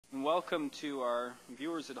welcome to our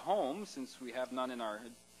viewers at home, since we have none in our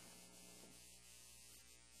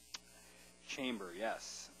chamber.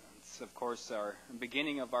 Yes, it's of course our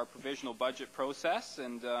beginning of our provisional budget process,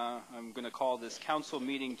 and I'm going to call this council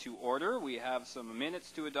meeting to order. We have some minutes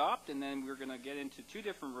to adopt, and then we're going to get into two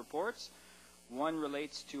different reports. One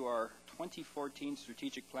relates to our 2014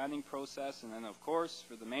 strategic planning process, and then of course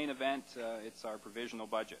for the main event it's our provisional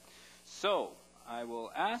budget. So I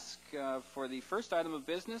will ask for the first item of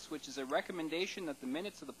business, which is a recommendation that the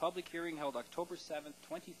minutes of the public hearing held October 7th,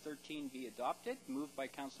 2013 be adopted. Moved by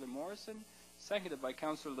Councillor Morrison, seconded by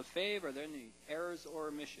Councillor Lefebvre. Are there any errors or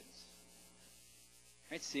omissions?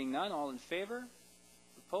 All right, seeing none, all in favor?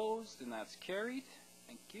 Opposed? And that's carried.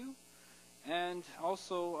 Thank you. And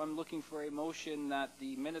also I'm looking for a motion that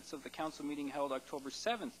the minutes of the council meeting held October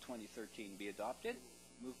 7th, 2013 be adopted.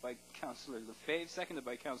 Moved by Councillor Lefebvre, seconded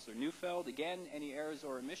by Councillor Neufeld. Again, any errors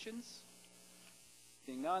or omissions?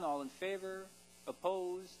 Seeing none, all in favor,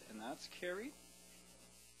 opposed, and that's carried.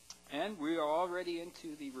 And we are already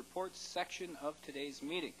into the reports section of today's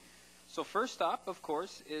meeting. So first up, of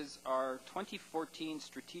course, is our 2014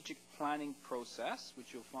 strategic planning process,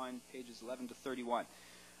 which you'll find pages 11 to 31.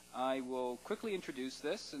 I will quickly introduce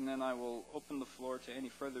this, and then I will open the floor to any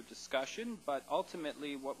further discussion. But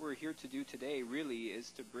ultimately, what we're here to do today really is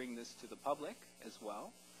to bring this to the public as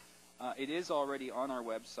well. It is already on our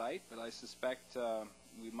website, but I suspect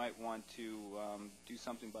we might want to do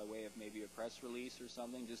something by way of maybe a press release or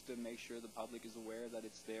something, just to make sure the public is aware that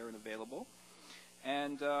it's there and available.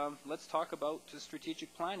 And let's talk about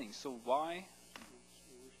strategic planning. So why?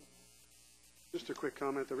 Just a quick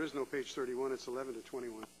comment. There is no page 31. It's 11 to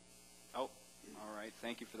 21. Oh, all right.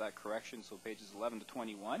 Thank you for that correction. So pages 11 to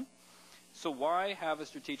 21. So why have a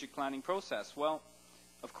strategic planning process? Well,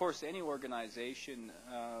 of course, any organization,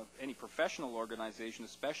 any professional organization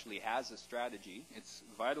especially, has a strategy. It's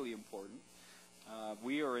vitally important.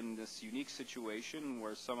 We are in this unique situation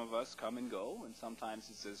where some of us come and go, and sometimes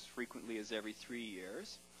it's as frequently as every 3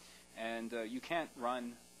 years. And you can't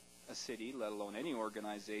run a city, let alone any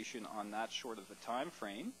organization, on that short of a time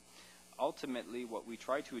frame. Ultimately, what we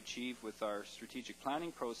try to achieve with our strategic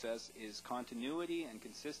planning process is continuity and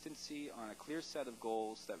consistency on a clear set of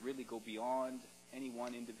goals that really go beyond any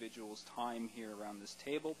one individual's time here around this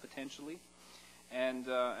table, potentially. And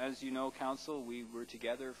as you know, Council, we were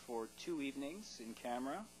together for 2 evenings in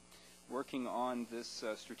camera working on this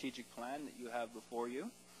strategic plan that you have before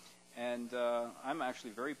you. And I'm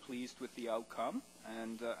actually very pleased with the outcome.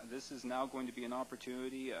 And this is now going to be an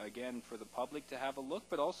opportunity, again, for the public to have a look,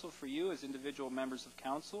 but also for you as individual members of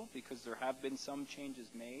council, because there have been some changes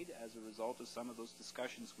made as a result of some of those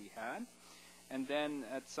discussions we had. And then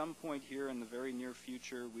at some point here in the very near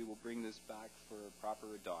future, we will bring this back for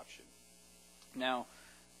proper adoption. Now,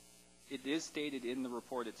 it is stated in the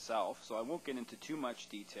report itself, so I won't get into too much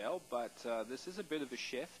detail, but this is a bit of a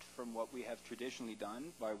shift from what we have traditionally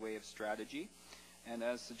done by way of strategy. And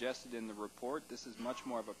as suggested in the report, this is much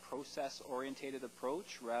more of a process-orientated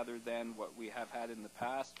approach rather than what we have had in the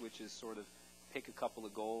past, which is sort of pick a couple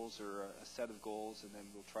of goals or a set of goals and then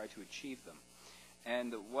we'll try to achieve them.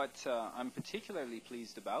 And what I'm particularly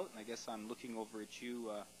pleased about, and I guess I'm looking over at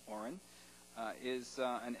you, Oren, is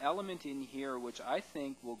an element in here which I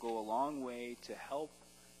think will go a long way to help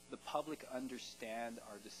the public understand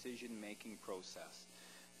our decision-making process.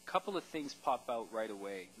 A couple of things pop out right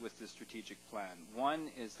away with the strategic plan. One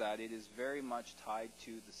is that it is very much tied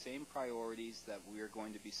to the same priorities that we are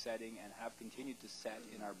going to be setting and have continued to set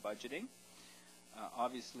in our budgeting.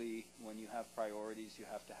 Obviously, when you have priorities, you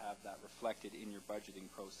have to have that reflected in your budgeting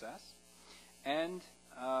process. And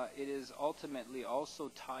it is ultimately also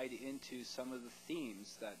tied into some of the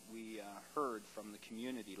themes that we heard from the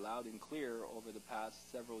community loud and clear over the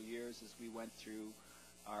past several years as we went through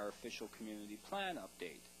our official community plan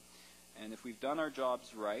update. And if we've done our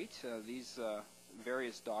jobs right, these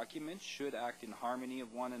various documents should act in harmony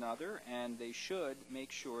of one another, and they should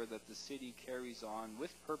make sure that the city carries on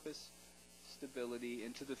with purpose, stability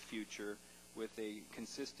into the future with a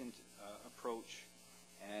consistent approach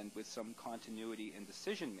and with some continuity in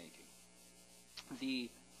decision making. The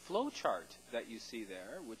flow chart that you see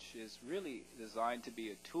there, which is really designed to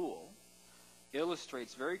be a tool,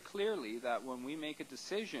 illustrates very clearly that when we make a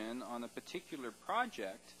decision on a particular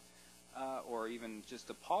project or even just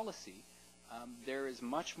a policy, there is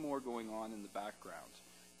much more going on in the background.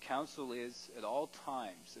 Council is at all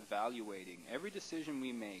times evaluating every decision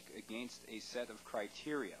we make against a set of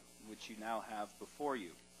criteria, which you now have before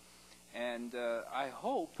you. And I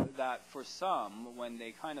hope that for some, when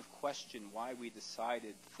they kind of question why we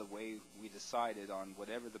decided the way we decided on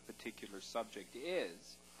whatever the particular subject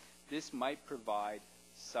is, this might provide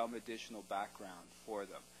some additional background for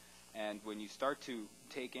them. And when you start to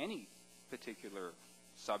take any particular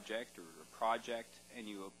subject or project and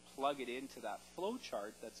you plug it into that flow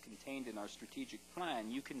chart that's contained in our strategic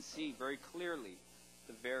plan, you can see very clearly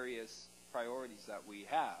the various priorities that we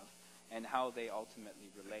have and how they ultimately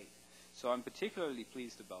relate. So I'm particularly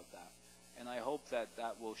pleased about that. And I hope that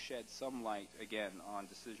that will shed some light, again, on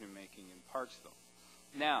decision-making in Parksville.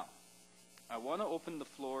 Now, I want to open the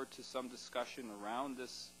floor to some discussion around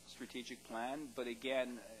this strategic plan, but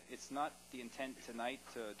again, it's not the intent tonight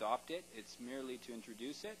to adopt it. It's merely to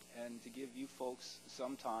introduce it and to give you folks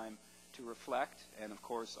some time to reflect, and of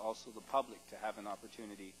course also the public to have an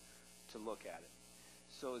opportunity to look at it.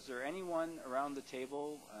 So is there anyone around the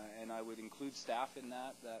table, and I would include staff in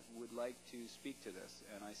that, that would like to speak to this?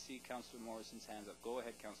 And I see Councillor Morrison's hands up. Go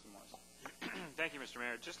ahead, Councillor Morrison. Thank you, Mr.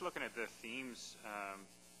 Mayor. Just looking at the themes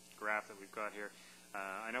graph that we've got here,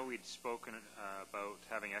 I know we'd spoken about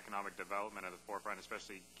having economic development at the forefront,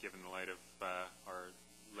 especially given the light of our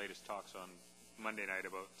latest talks on Monday night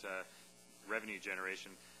about revenue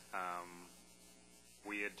generation.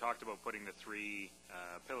 We had talked about putting the three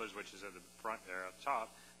pillars, which is at the front there up top,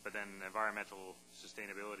 but then environmental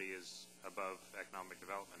sustainability is above economic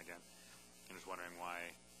development again. I'm just wondering why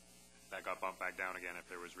that got bumped back down again, if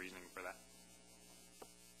there was reasoning for that.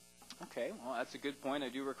 Okay, well, that's a good point. I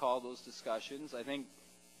do recall those discussions. I think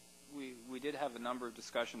we did have a number of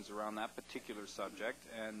discussions around that particular subject,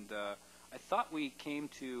 and I thought we came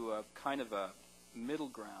to kind of a middle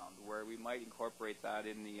ground where we might incorporate that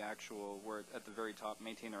in the actual, where at the very top,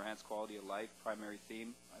 maintain or enhance quality of life, primary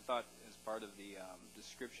theme. I thought as part of the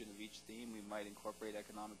description of each theme, we might incorporate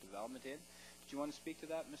economic development in. Did you want to speak to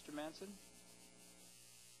that, Mr. Manson?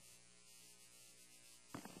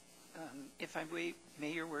 If I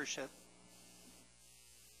may, Your Worship,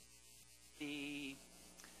 I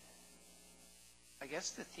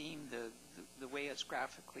guess the theme, the way it's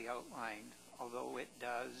graphically outlined, although it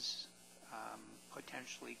does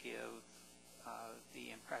potentially give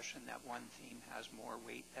the impression that one theme has more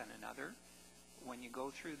weight than another, when you go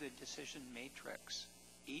through the decision matrix,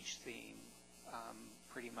 each theme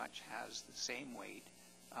pretty much has the same weight,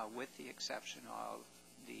 with the exception of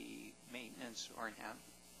the maintenance or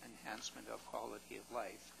enhancement of quality of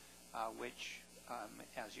life, which,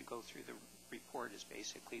 as you go through the report, is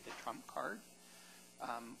basically the trump card.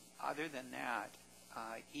 Other than that,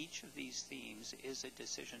 each of these themes is a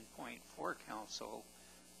decision point for Council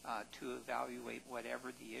to evaluate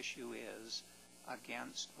whatever the issue is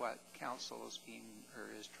against what Council is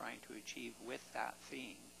trying to achieve with that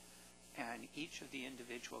theme. And each of the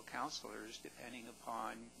individual councillors, depending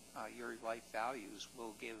upon your life values,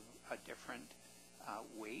 will give a different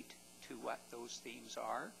weight to what those themes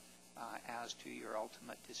are as to your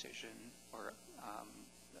ultimate decision or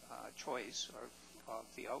choice of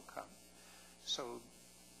the outcome. So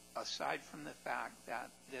aside from the fact that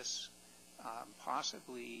this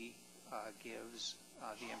possibly gives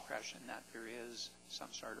the impression that there is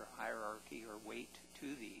some sort of hierarchy or weight to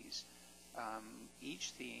these,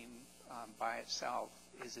 each theme by itself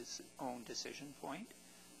is its own decision point,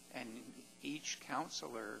 and each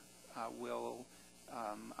councillor will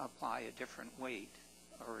apply a different weight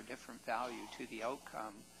or a different value to the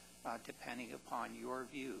outcome depending upon your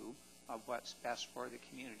view of what's best for the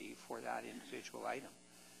community for that individual item.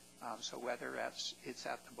 So whether it's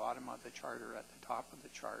at the bottom of the chart or at the top of the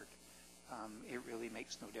chart, it really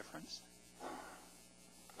makes no difference.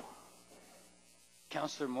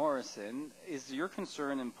 Councillor Morrison, is your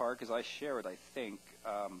concern in part, because I share it, I think,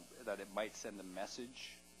 that it might send a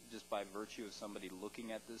message just by virtue of somebody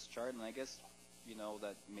looking at this chart, and I guess, you know,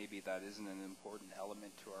 that maybe that isn't an important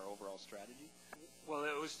element to our overall strategy? Well,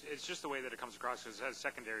 it's just the way that it comes across, because it has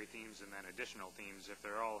secondary themes and then additional themes. If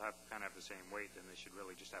they're all kind of have the same weight, then they should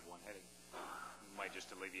really just have one heading. It might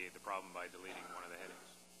just alleviate the problem by deleting one of the headings.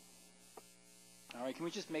 All right, can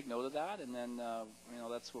we just make note of that? And then, you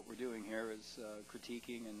know, that's what we're doing here is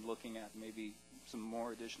critiquing and looking at maybe some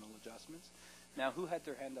more additional adjustments. Now, who had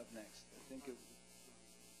their hand up next? I think it,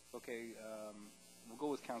 okay, we'll go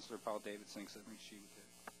with Councillor Paul Davidson, because I think she would.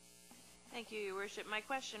 Thank you, Your Worship. My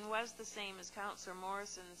question was the same as Councillor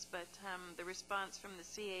Morrison's, but the response from the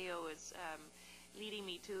CAO is leading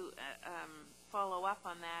me to follow up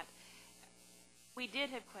on that. We did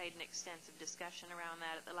have quite an extensive discussion around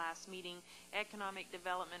that at the last meeting. Economic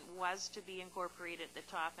development was to be incorporated at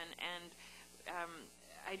the top, and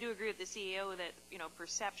I do agree with the CEO that, you know,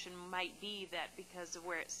 perception might be that because of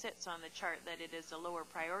where it sits on the chart that it is a lower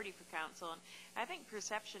priority for council. And I think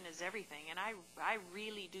perception is everything, and I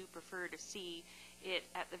really do prefer to see it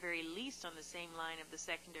at the very least on the same line of the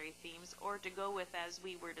secondary themes, or to go with, as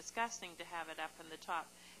we were discussing, to have it up in the top.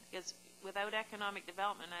 Because without economic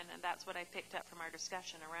development, and that's what I picked up from our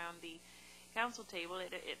discussion around the council table,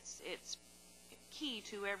 it's key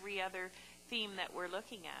to every other theme that we're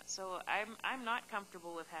looking at. So I'm not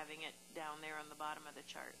comfortable with having it down there on the bottom of the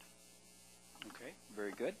chart. Okay,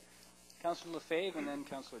 very good. Councillor Lefebvre and then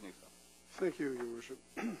Councillor Neufeld. Thank you, Your Worship.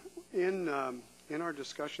 In our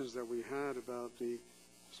discussions that we had about the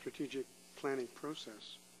strategic planning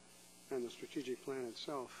process and the strategic plan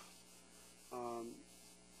itself,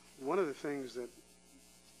 one of the things that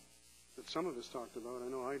some of us talked about, I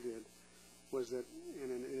know I did, was that,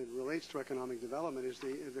 and it relates to economic development, is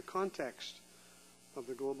the context of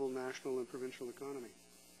the global, national, and provincial economy.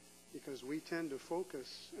 Because we tend to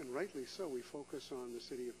focus, and rightly so, we focus on the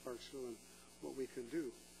city of Parksville and what we can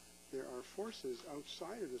do. There are forces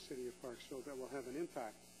outside of the city of Parksville that will have an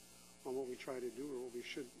impact on what we try to do, or what we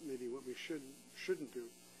should, maybe what we shouldn't do.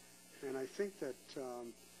 And I think that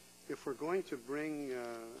if we're going to bring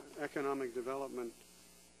economic development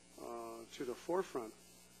to the forefront,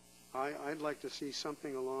 I'd like to see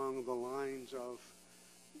something along the lines of,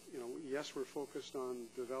 yes, we're focused on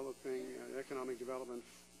developing economic development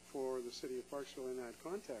for the city of Parksville in that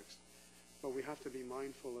context, but we have to be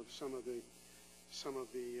mindful of some of the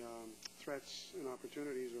threats and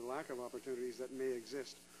opportunities, or lack of opportunities, that may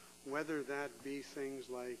exist, whether that be things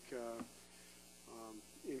like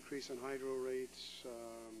increase in hydro rates,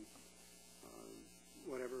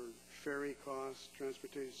 whatever, ferry costs,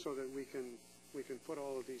 transportation, so that we can put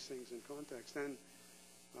all of these things in context, and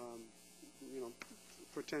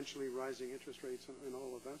potentially rising interest rates and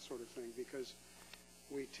all of that sort of thing, because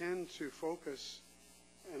we tend to focus,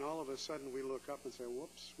 and all of a sudden we look up and say,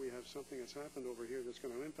 whoops, we have something that's happened over here that's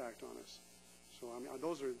going to impact on us. So I mean,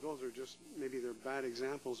 those are just, maybe they're bad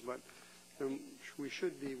examples, but we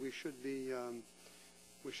should be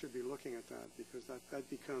looking at that, because that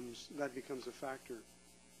becomes a factor.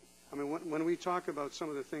 I mean, when we talk about some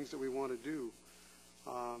of the things that we want to do,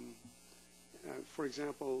 for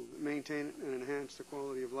example, maintain and enhance the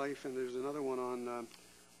quality of life, and there's another one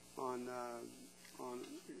on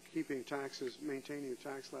keeping taxes, maintaining a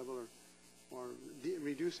tax level, or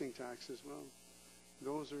reducing taxes. Well,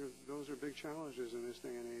 those are big challenges in this day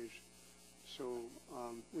and age. So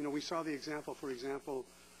we saw the example, for example,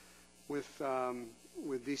 with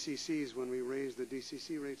DCCs, when we raised the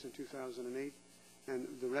DCC rates in 2008, and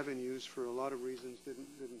the revenues, for a lot of reasons,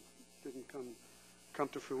 didn't come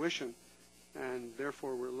to fruition, and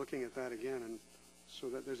therefore we're looking at that again, and so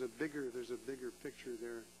that there's a bigger picture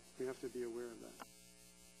there. We have to be aware of that.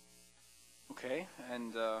 Okay,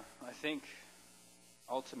 and I think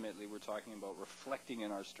ultimately we're talking about reflecting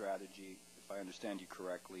in our strategy, if I understand you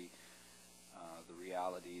correctly, the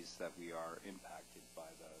realities that we are impacted by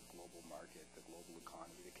the global market, the global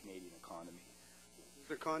economy, the Canadian economy.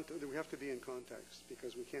 We have to be in context,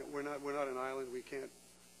 because we're not an island. We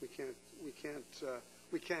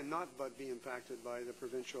cannot but be impacted by the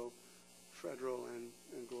provincial, federal,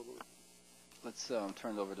 and global. Let's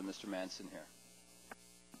turn it over to Mr. Manson here.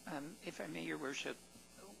 If I may, Your Worship,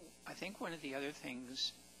 I think one of the other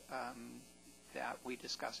things that we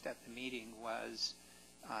discussed at the meeting was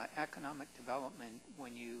economic development,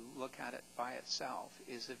 when you look at it by itself,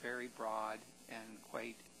 is a very broad and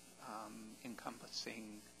quite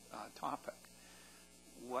encompassing topic.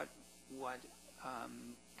 What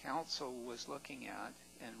Council was looking at,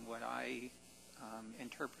 and what I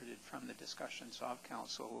interpreted from the discussions of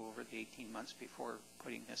Council over the 18 months before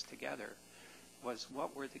putting this together, was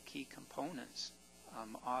what were the key components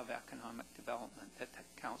of economic development that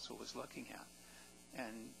the Council was looking at.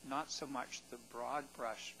 And not so much the broad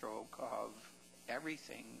brushstroke of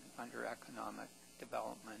everything under economic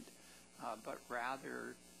development, but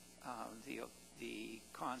rather the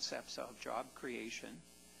concepts of job creation,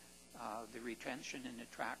 the retention and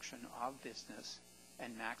attraction of business,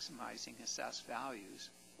 and maximizing assessed values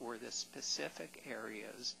were the specific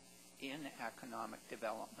areas in economic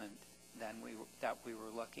development that we were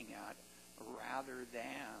looking at, rather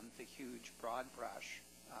than the huge broad brush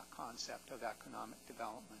concept of economic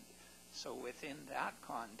development. So within that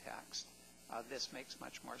context, this makes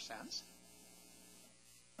much more sense.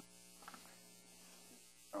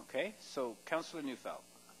 Okay, so Councillor Neufeld.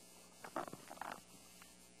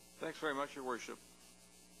 Thanks very much, Your Worship.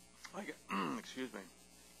 Excuse me.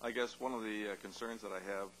 I guess one of the concerns that I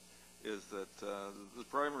have is that the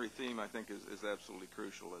primary theme, I think, is absolutely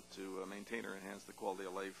crucial to maintain or enhance the quality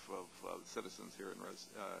of life of citizens here in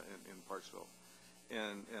Parksville.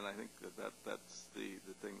 And I think that's the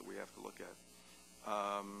thing that we have to look at.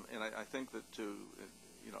 And I think that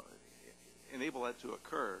enable that to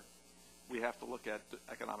occur, we have to look at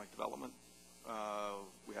economic development.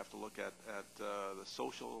 We have to look at the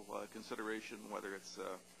social consideration, whether it's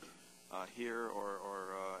here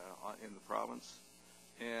or in the province.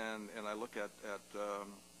 And I look at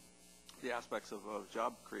the aspects of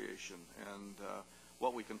job creation and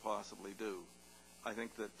what we can possibly do. I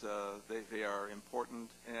think that they are important,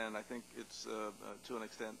 and I think it's to an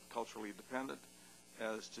extent culturally dependent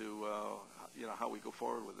as to how we go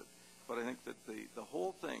forward with it. But I think that the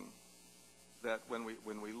whole thing, that when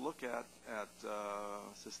we look at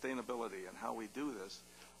sustainability and how we do this,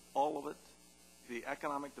 all of it, the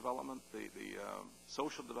economic development, the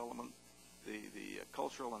social development, the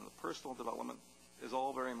cultural and the personal development, is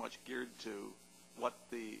all very much geared to what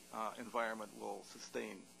the environment will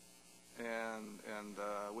sustain. And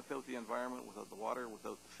without the environment, without the water,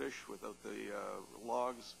 without the fish, without the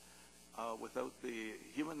logs, without the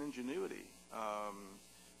human ingenuity,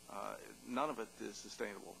 none of it is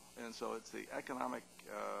sustainable. And so it's the economic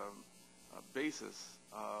basis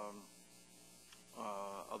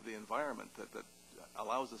of the environment that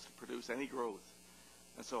allows us to produce any growth.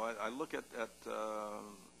 And so I look at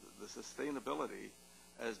the sustainability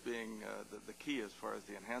as being the key as far as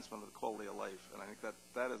the enhancement of the quality of life. And I think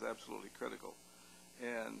that is absolutely critical.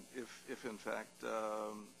 And if in fact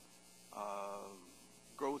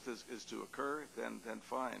growth is to occur, then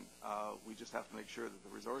fine. We just have to make sure that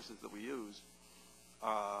the resources that we use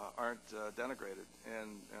aren't denigrated.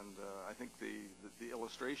 And I think the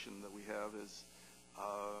illustration that we have is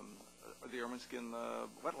the Ermineskin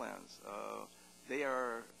wetlands. They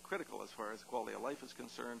are critical as far as quality of life is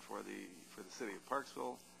concerned for the city of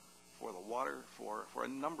Parksville, for the water, for a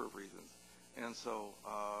number of reasons. And so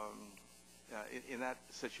in that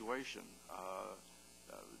situation,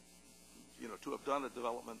 to have done a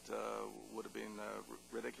development would have been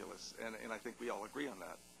ridiculous, and I think we all agree on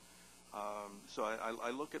that. So I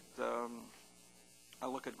look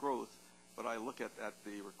at growth, but I look at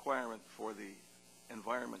the requirement for the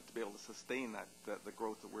environment to be able to sustain the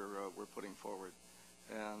growth that we're putting forward.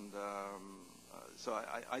 And so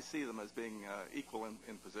I see them as being equal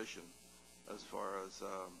in position as far as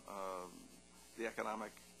the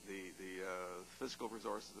economic, the physical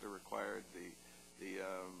resources that are required, the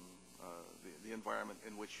environment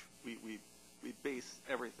in which we base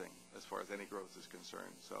everything as far as any growth is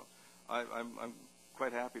concerned. So I'm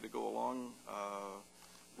quite happy to go along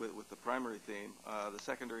with the primary theme. The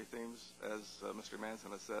secondary themes, as Mr.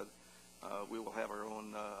 Manson has said, we will have our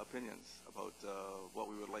own opinions about what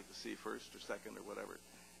we would like to see first or second or whatever,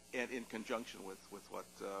 and in conjunction with what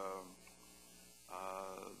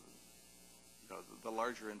the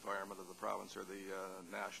larger environment of the province or the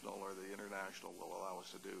national or the international will allow us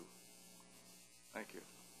to do. Thank you.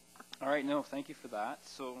 All right, no, thank you for that.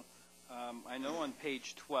 So I know on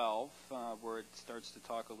page 12, where it starts to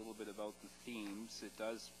talk a little bit about the themes, it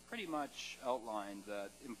does pretty much outline the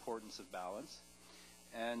importance of balance.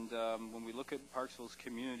 And when we look at Parksville's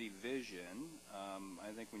community vision,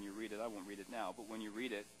 I think when you read it, I won't read it now, but when you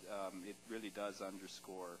read it, it really does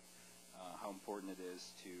underscore how important it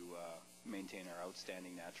is to maintain our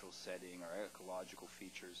outstanding natural setting, our ecological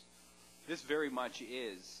features. This very much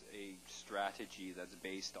is a strategy that's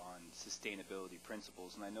based on sustainability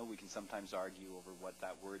principles, and I know we can sometimes argue over what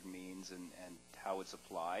that word means and how it's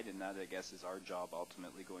applied, and that, I guess, is our job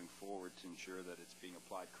ultimately going forward to ensure that it's being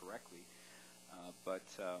applied correctly. But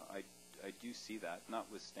I do see that.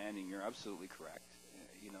 Notwithstanding, you're absolutely correct.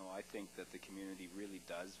 I think that the community really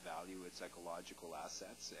does value its ecological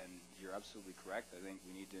assets, and you're absolutely correct. I think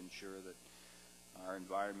we need to ensure that our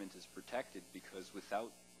environment is protected, because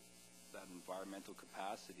without that environmental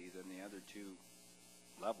capacity, then the other two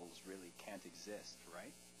levels really can't exist,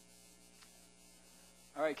 right?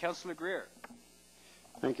 All right, Councillor Greer.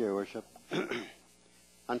 Thank you, Your Worship.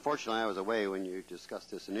 Unfortunately, I was away when you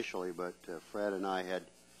discussed this initially, but Fred and I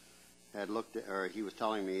had looked at, or he was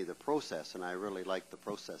telling me the process, and I really liked the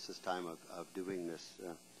process this time of doing this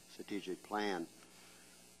strategic plan.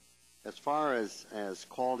 As far as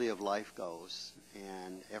quality of life goes,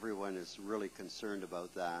 and everyone is really concerned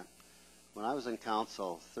about that, when I was in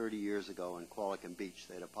council 30 years ago in Qualicum Beach,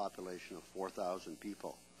 they had a population of 4,000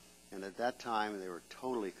 people. And at that time, they were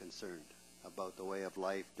totally concerned about the way of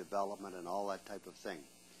life, development, and all that type of thing.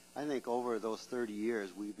 I think over those 30 years,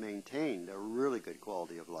 we've maintained a really good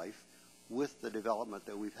quality of life with the development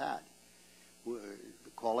that we've had.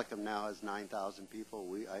 Qualicum now has 9,000 people.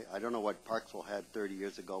 I don't know what Parksville had 30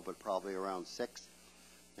 years ago, but probably around 6.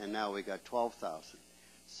 And now we got 12,000.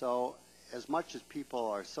 So as much as people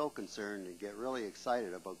are so concerned and get really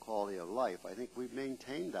excited about quality of life, I think we've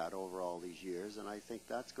maintained that over all these years, and I think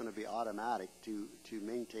that's going to be automatic to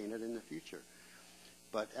maintain it in the future.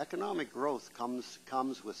 But economic growth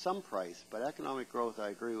comes with some price, but economic growth, I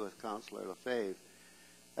agree with Councillor Lefebvre,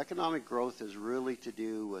 economic growth is really to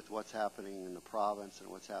do with what's happening in the province and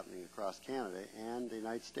what's happening across Canada and the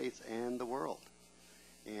United States and the world.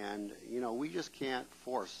 And, you know, we just can't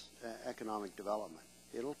force economic development.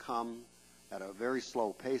 It'll come at a very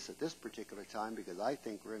slow pace at this particular time because I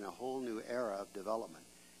think we're in a whole new era of development.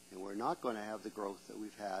 And we're not going to have the growth that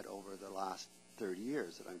we've had over the last 30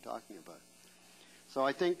 years that I'm talking about. So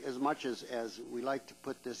I think as much as we like to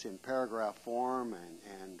put this in paragraph form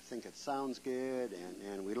and think it sounds good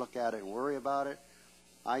and we look at it and worry about it,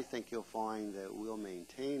 I think you'll find that we'll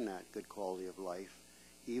maintain that good quality of life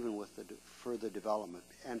even with the further development.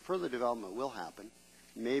 And further development will happen.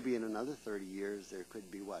 Maybe in another 30 years there could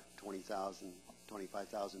be, 20,000,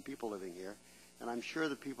 25,000 people living here. And I'm sure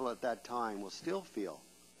the people at that time will still feel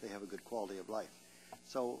they have a good quality of life.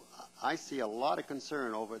 So I see a lot of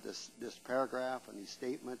concern over this paragraph and these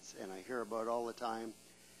statements, and I hear about it all the time,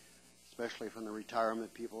 especially from the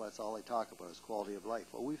retirement people. That's all they talk about is quality of life.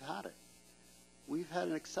 Well, we've had it. We've had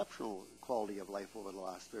an exceptional quality of life over the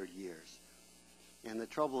last 30 years. And the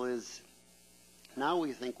trouble is, now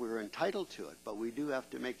we think we're entitled to it, but we do have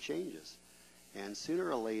to make changes. And sooner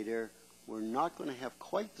or later, we're not going to have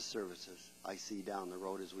quite the services I see down the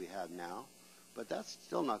road as we have now. But that's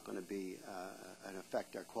still not going to be an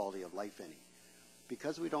affect our quality of life any.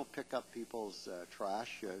 Because we don't pick up people's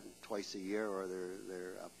trash twice a year or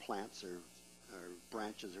their plants or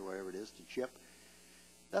branches or whatever it is to chip,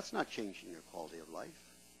 that's not changing their quality of life.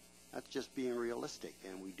 That's just being realistic,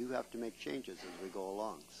 and we do have to make changes as we go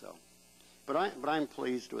along. So, but I'm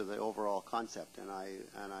pleased with the overall concept, and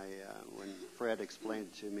when Fred explained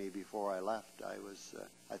it to me before I left,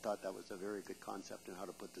 I thought that was a very good concept in how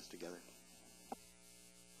to put this together.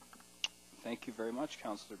 Thank you very much,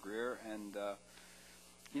 Councillor Greer. And,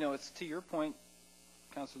 it's to your point,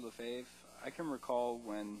 Councillor Lefebvre, I can recall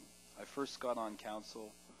when I first got on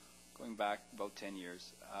council, going back about 10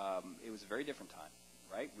 years, it was a very different time,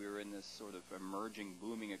 right? We were in this sort of emerging,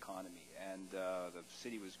 booming economy, and the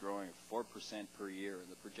city was growing 4% per year, and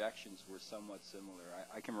the projections were somewhat similar.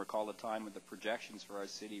 I can recall a time when the projections for our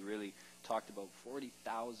city really talked about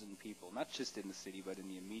 40,000 people, not just in the city, but in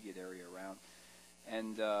the immediate area around.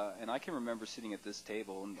 And I can remember sitting at this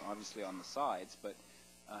table, and obviously on the sides, but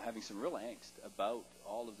having some real angst about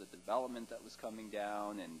all of the development that was coming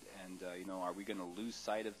down, and are we going to lose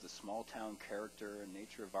sight of the small town character and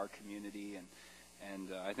nature of our community? And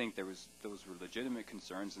I think those were legitimate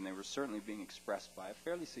concerns, and they were certainly being expressed by a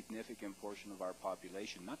fairly significant portion of our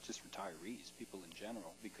population, not just retirees, people in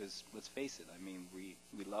general, because let's face it, I mean,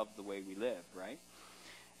 we love the way we live, right?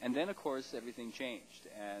 And then, of course, everything changed,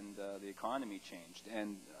 and the economy changed.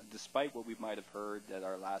 And despite what we might have heard at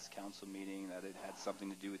our last council meeting, that it had something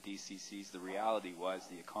to do with DCCs, the reality was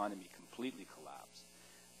the economy completely collapsed.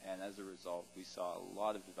 And as a result, we saw a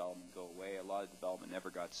lot of development go away. A lot of development never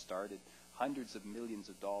got started. Hundreds of millions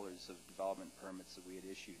of dollars of development permits that we had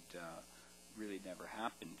issued really never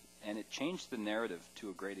happened. And it changed the narrative to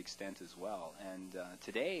a great extent as well. And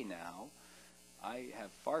today now, I have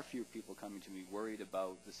far fewer people coming to me worried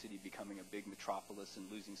about the city becoming a big metropolis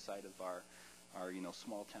and losing sight of our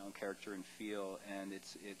small town character and feel, and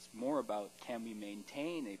it's more about, can we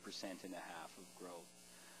maintain 1.5% of growth?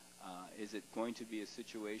 Is it going to be a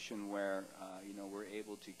situation where we're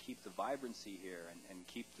able to keep the vibrancy here and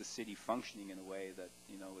keep the city functioning in a way that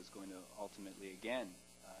is going to ultimately again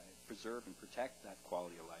preserve and protect that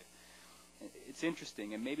quality of life? It's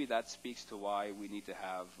interesting, and maybe that speaks to why we need to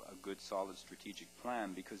have a good, solid strategic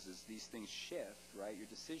plan, because as these things shift, right, your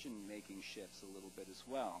decision-making shifts a little bit as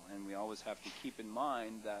well. And we always have to keep in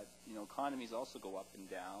mind that, economies also go up and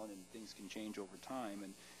down, and things can change over time,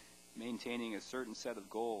 and maintaining a certain set of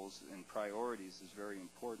goals and priorities is very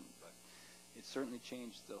important. But it certainly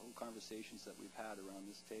changed the whole conversations that we've had around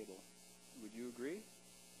this table. Would you agree?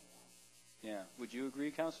 Yeah. Would you agree,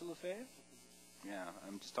 Councillor Lefebvre? Yeah,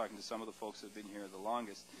 I'm just talking to some of the folks that have been here the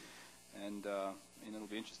longest, and it'll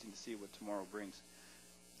be interesting to see what tomorrow brings.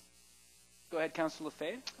 Go ahead, Councillor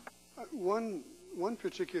Lefebvre. One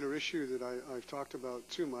particular issue that I've talked about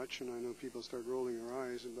too much, and I know people start rolling their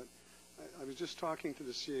eyes, but I was just talking to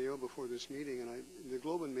the CAO before this meeting, and in the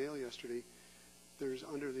Globe and Mail yesterday, there's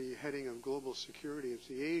under the heading of global security, it's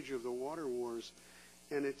the age of the water wars,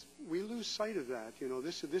 and we lose sight of that.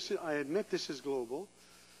 I admit this is global.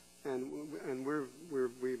 And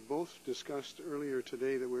we both discussed earlier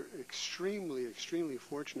today that we're extremely, extremely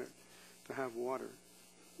fortunate to have water.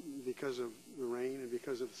 because of the rain and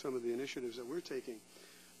because of some of the initiatives that we're taking.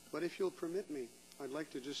 But if you'll permit me, I'd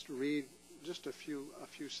like to just read just a few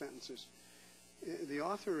sentences. The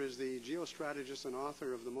author is the geostrategist and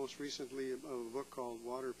author of the most recently of a book called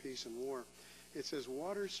Water, Peace, and War. It says,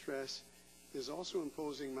 water stress is also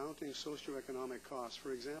imposing mounting socioeconomic costs.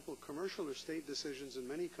 For example, commercial or state decisions in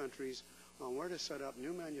many countries on where to set up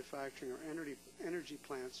new manufacturing or energy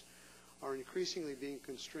plants are increasingly being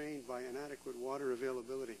constrained by inadequate water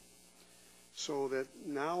availability. So that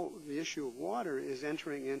now the issue of water is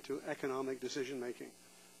entering into economic decision making.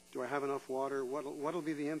 Do I have enough water? What'll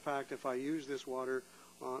be the impact if I use this water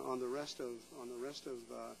on the rest of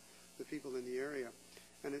the people in the area?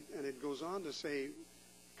 And it goes on to say,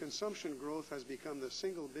 consumption growth has become the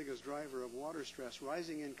single biggest driver of water stress.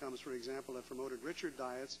 Rising incomes, for example, have promoted richer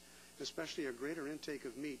diets, especially a greater intake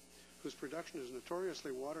of meat, whose production is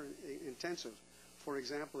notoriously water intensive. For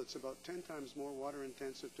example, it's about 10 times more water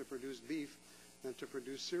intensive to produce beef than to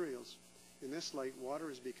produce cereals. In this light, water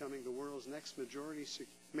is becoming the world's next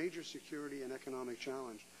major security and economic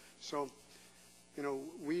challenge. So, you know,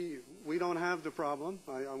 we don't have the problem.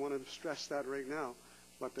 I want to stress that right now.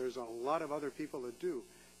 But there's a lot of other people that do.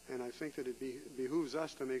 And I think that it behooves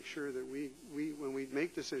us to make sure that when we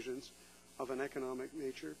make decisions of an economic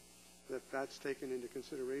nature, that's taken into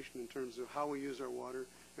consideration in terms of how we use our water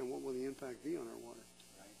and what will the impact be on our water.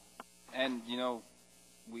 Right. And, you know,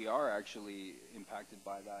 we are actually impacted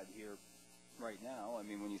by that here right now. I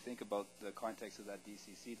mean, when you think about the context of that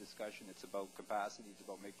DCC discussion, it's about capacity, it's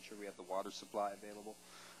about making sure we have the water supply available.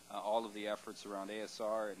 All of the efforts around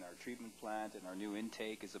ASR and our treatment plant and our new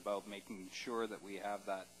intake is about making sure that we have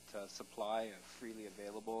that supply freely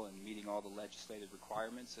available and meeting all the legislative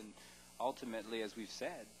requirements. And ultimately, as we've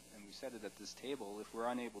said, and we said it at this table, if we're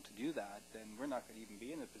unable to do that, then we're not going to even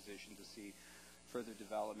be in a position to see further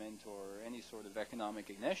development or any sort of economic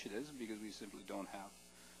initiatives because we simply don't have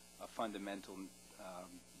a fundamental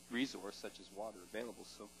resource such as water available.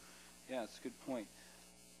 So, yeah, it's a good point.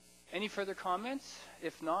 Any further comments?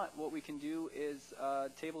 If not, what we can do is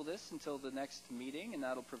table this until the next meeting, and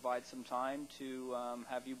that'll provide some time to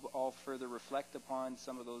have you all further reflect upon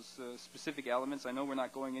some of those specific elements. I know we're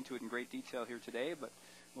not going into it in great detail here today, but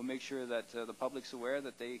we'll make sure that the public's aware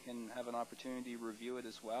that they can have an opportunity to review it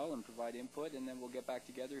as well and provide input, and then we'll get back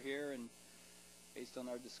together here and based on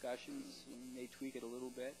our discussions, we may tweak it a little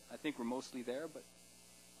bit. I think we're mostly there, but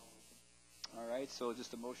all right, so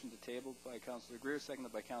just a motion to table by Councillor Greer,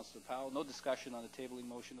 seconded by Councillor Powell. No discussion on the tabling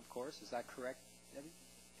motion, of course. Is that correct,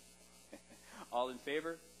 Debbie? All in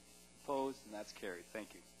favor? Opposed? And that's carried. Thank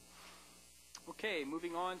you. Okay,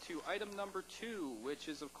 moving on to item number 2, which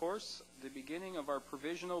is, of course, the beginning of our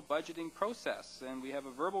provisional budgeting process. And we have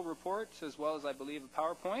a verbal report as well as, I believe, a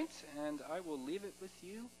PowerPoint. And I will leave it with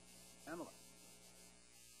you, Pamela.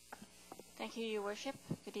 Thank you, Your Worship.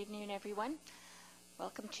 Good evening, everyone.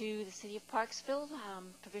 Welcome to the City of Parksville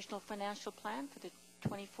Provisional Financial Plan for the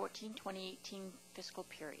 2014-2018 fiscal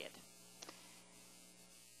period.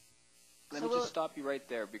 Let me just stop you right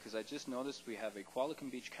there because I just noticed we have a Qualicum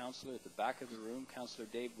Beach councillor at the back of the room, Councillor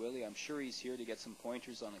Dave Willey. I'm sure he's here to get some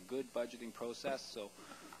pointers on a good budgeting process, so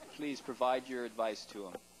please provide your advice to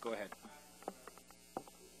him. Go ahead.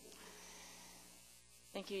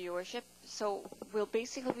 Thank you, Your Worship. So we'll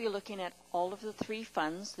basically be looking at all of the 3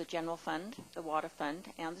 funds, the general fund, the water fund,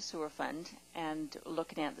 and the sewer fund, and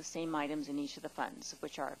looking at the same items in each of the funds,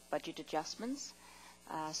 which are budget adjustments,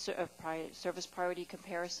 service priority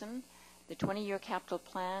comparison, the 20-year capital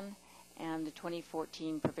plan, and the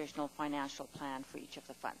 2014 provisional financial plan for each of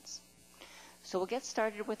the funds. So we'll get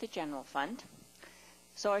started with the general fund.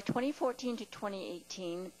 So our 2014 to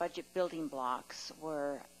 2018 budget building blocks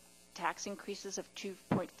were tax increases of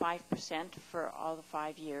 2.5% for all the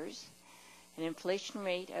 5 years, an inflation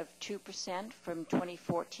rate of 2% from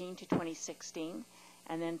 2014 to 2016,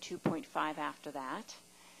 and then 2.5 after that.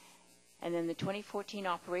 And then the 2014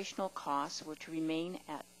 operational costs were to remain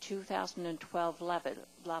at 2012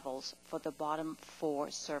 levels for the bottom 4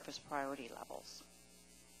 service priority levels.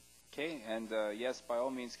 Okay, and yes, by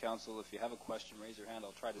all means, Council, if you have a question, raise your hand.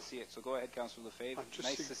 I'll try to see it. So go ahead, Councillor Lefebvre.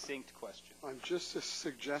 Nice, succinct question. I'm just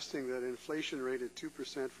suggesting that inflation rate at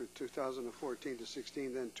 2% for 2014 to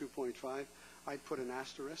 16, then 2.5. I'd put an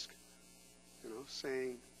asterisk,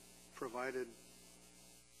 saying provided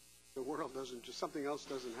the world doesn't, just something else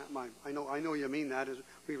doesn't happen. I know you mean that.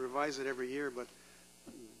 We revise it every year, but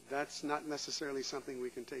that's not necessarily something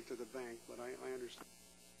we can take to the bank, but I understand.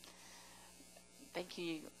 Thank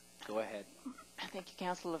you. Go ahead. Thank you,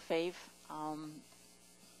 Councillor Lefebvre.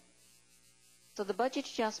 So the budget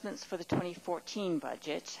adjustments for the 2014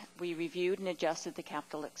 budget, we reviewed and adjusted the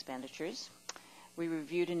capital expenditures. We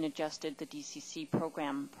reviewed and adjusted the DCC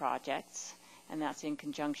program projects, and that's in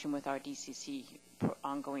conjunction with our DCC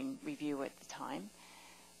ongoing review at the time.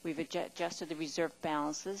 We've adjusted the reserve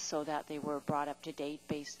balances so that they were brought up to date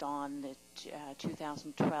based on the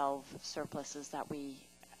 2012 surpluses that we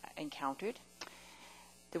encountered.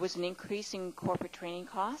 There was an increase in corporate training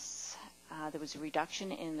costs. There was a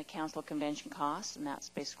reduction in the council convention costs, and that's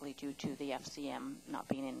basically due to the FCM not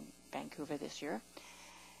being in Vancouver this year.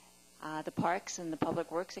 The parks and the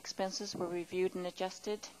public works expenses were reviewed and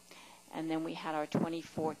adjusted, and then we had our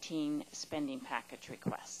 2014 spending package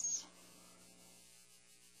requests.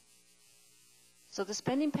 So the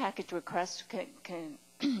spending package requests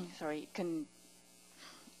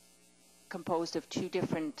composed of two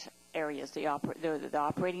different areas, the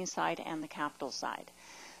operating side and the capital side.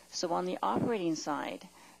 So on the operating side,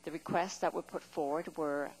 the requests that were put forward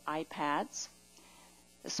were iPads,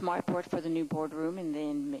 the smart board for the new boardroom in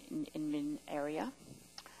the admin area,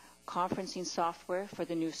 conferencing software for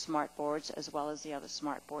the new smart boards as well as the other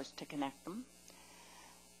smart boards to connect them,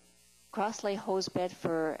 cross-lay hose bed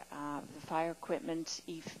for the fire equipment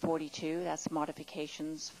E42, that's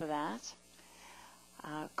modifications for that.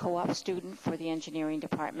 Co-op student for the engineering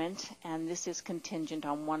department, and this is contingent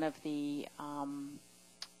on one of the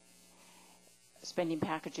spending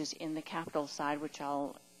packages in the capital side, which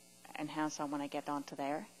I'll enhance on when I get onto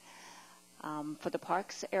there. For the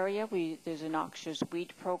parks area, there's a noxious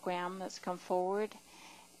weed program that's come forward,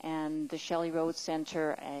 and the Shelley Road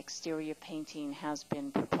Center exterior painting has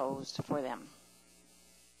been proposed for them.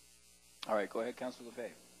 All right, go ahead, Councillor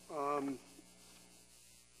Lefebvre.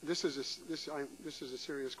 This is a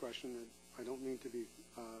serious question, and I don't mean to be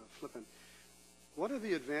flippant. What are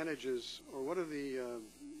the advantages, or what are the,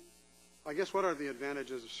 what are the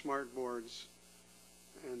advantages of smart boards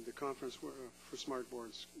and the conference for smart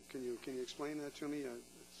boards? Can you explain that to me?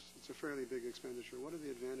 It's a fairly big expenditure. What are the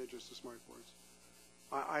advantages to smart boards?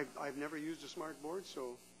 I've never used a smart board,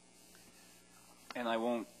 so. And I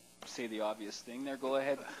won't say the obvious thing there. Go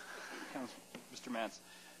ahead, Mr. Mance.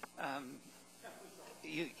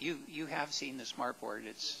 You have seen the smart board.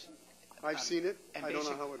 I've seen it. I don't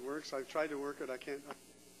know how it works. I've tried to work it. I can't.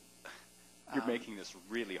 You're making this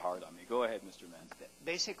really hard on me. Go ahead, Mr. Mance.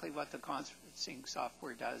 Basically, what the conferencing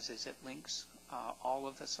software does is it links all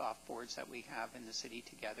of the soft boards that we have in the city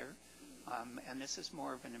together. And this is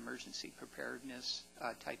more of an emergency preparedness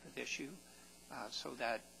type of issue, so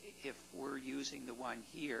that if we're using the one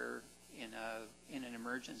here in an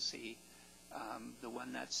emergency, the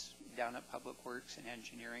one that's down at Public Works and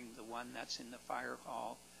Engineering, the one that's in the fire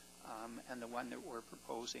hall, and the one that we're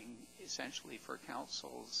proposing essentially for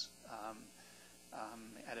council's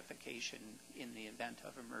edification in the event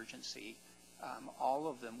of emergency, all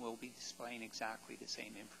of them will be displaying exactly the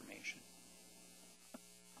same information.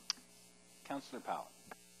 Councillor Powell.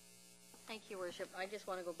 Thank you, Worship. I just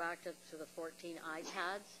want to go back to the 14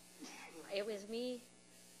 iPads. It was me,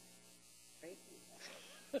 right?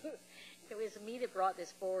 It was me that brought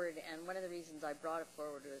this forward, and one of the reasons I brought it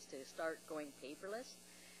forward was to start going paperless.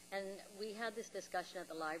 And we had this discussion at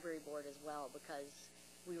the library board as well, because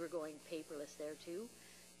we were going paperless there too.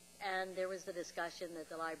 And there was the discussion that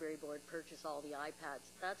the library board purchase all the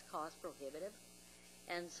iPads. That's cost prohibitive.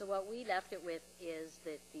 And so what we left it with is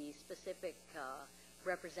that the specific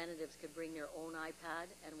representatives could bring their own iPad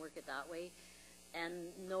and work it that way. And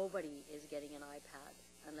nobody is getting an iPad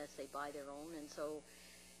unless they buy their own. And so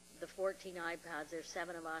the 14 iPads, there's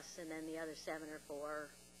 7 of us, and then the other 7 are for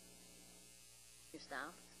your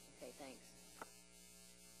staff. Okay, thanks.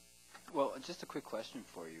 Well, just a quick question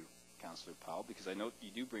for you, Councillor Powell, because I know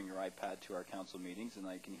you do bring your iPad to our council meetings, and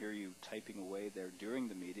I can hear you typing away there during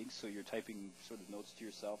the meetings, so you're typing sort of notes to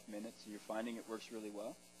yourself, minutes, and you're finding it works really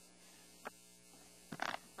well?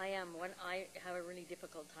 I am. I have a really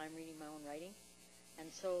difficult time reading my own writing,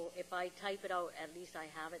 and so if I type it out, at least I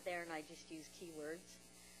have it there, and I just use keywords,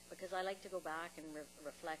 because I like to go back and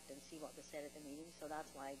reflect and see what was said at the meeting, so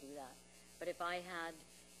that's why I do that. But if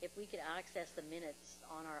we could access the minutes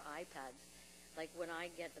on our iPads, like when I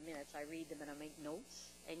get the minutes, I read them and I make notes,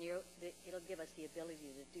 and it'll give us the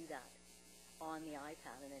ability to do that on the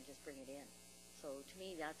iPad and then just bring it in. So to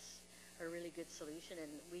me, that's a really good solution,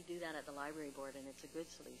 and we do that at the library board, and it's a good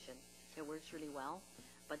solution. It works really well,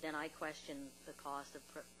 but then I question the cost of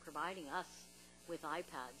providing us with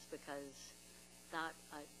iPads, because that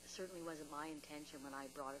certainly wasn't my intention when I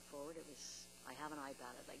brought it forward. It was, I have an iPad,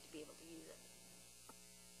 I'd like to be able to use it.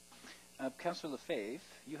 Councillor Lefebvre,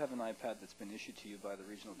 you have an iPad that's been issued to you by the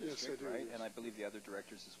regional district, yes, I do, right? yes. And I believe the other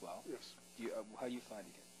directors as well. Yes. How are you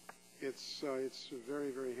finding it? It's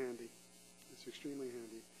very, very handy. It's extremely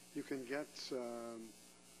handy. You can get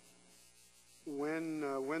when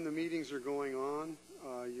the meetings are going on,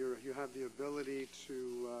 you have the ability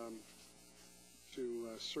to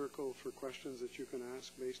circle for questions that you can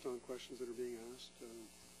ask based on questions that are being asked.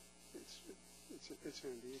 It's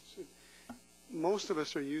handy. Most of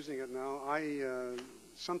us are using it now.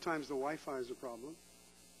 Sometimes the Wi-Fi is a problem.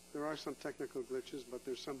 There are some technical glitches, but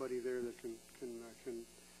there's somebody there that can.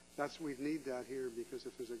 We need that here because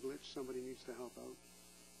if there's a glitch, somebody needs to help out.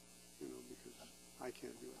 Because I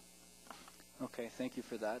can't do it. Okay, thank you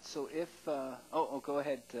for that. So if go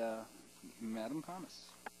ahead, Madam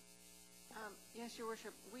Thomas. Yes, Your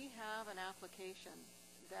Worship. We have an application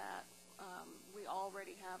that we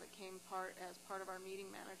already have. It came as part of our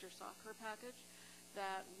meeting manager software package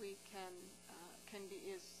that we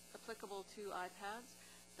is applicable to iPads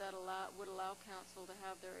that would allow council to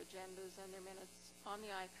have their agendas and their minutes on the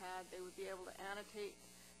iPad. They would be able to annotate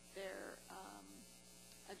their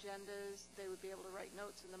agendas. They would be able to write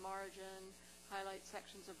notes in the margin, highlight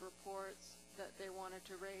sections of reports that they wanted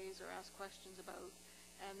to raise or ask questions about.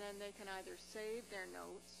 And then they can either save their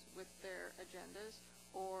notes with their agendas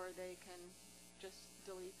or they can just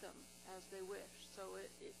delete them as they wish. So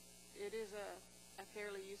it is a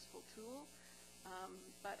fairly useful tool,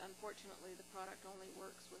 but unfortunately the product only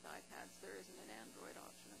works with iPads. There isn't an Android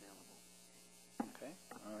option available. Okay,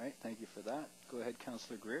 all right, thank you for that. Go ahead,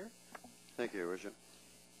 Councillor Greer. Thank you, Your Worship.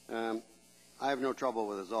 I have no trouble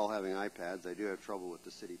with us all having iPads. I do have trouble with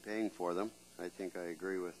the city paying for them. I think I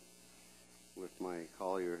agree with my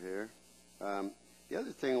colleague here. The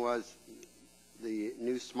other thing was the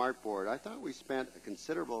new smart board. I thought we spent a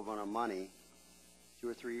considerable amount of money 2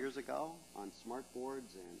 or 3 years ago on smart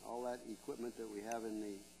boards and all that equipment that we have in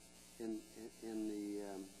the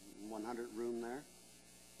 100 room there.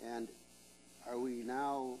 And are we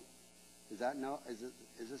now? Is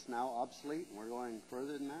this now obsolete and we're going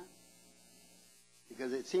further than that?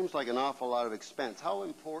 Because it seems like an awful lot of expense. How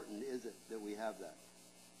important is it that we have that?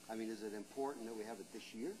 I mean, is it important that we have it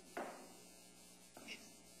this year?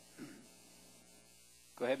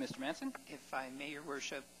 Go ahead, Mr. Manson. If I may, Your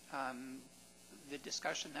Worship, the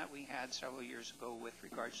discussion that we had several years ago with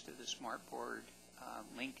regards to the smart board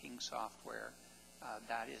linking software,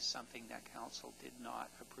 that is something that Council did not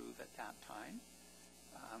approve at that time.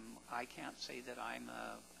 I can't say that I'm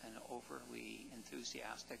an overly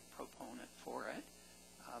enthusiastic proponent for it,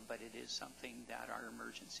 but it is something that our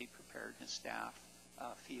emergency preparedness staff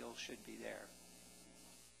feel should be there.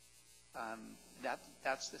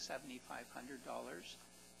 That's the $7,500.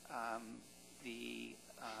 The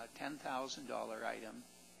 $10,000 item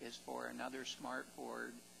is for another smart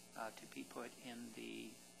board to be put in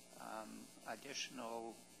the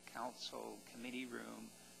additional council committee room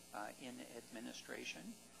in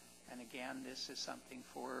administration. And again, this is something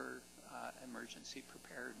for emergency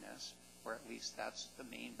preparedness, or at least that's the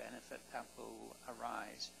main benefit that will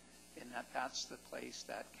arise, in that that's the place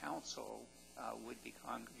that council would be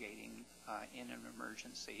congregating in an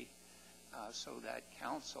emergency, so that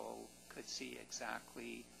council could see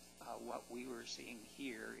exactly what we were seeing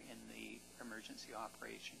here in the Emergency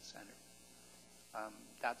Operations Center.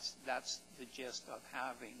 That's the gist of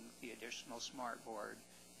having the additional smart board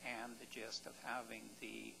and the gist of having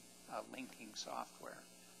the linking software.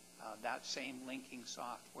 That same linking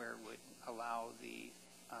software would allow the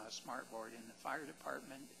smart board in the fire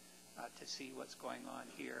department to see what's going on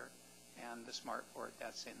here, and the smart board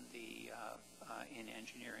that's in the in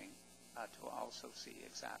engineering to also see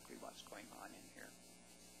exactly what's going on in here.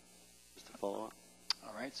 Just a follow-up.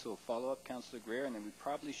 All right, so follow-up, Councillor Greer, and then we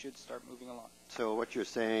probably should start moving along. So what you're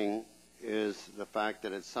saying is the fact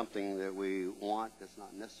that it's something that we want, that's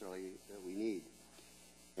not necessarily that we need.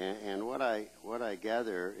 And what I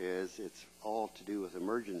gather is it's all to do with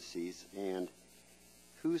emergencies, and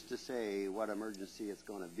who's to say what emergency it's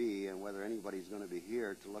going to be and whether anybody's going to be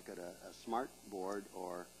here to look at a smart board,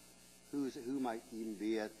 or who might even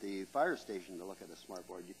be at the fire station to look at a smart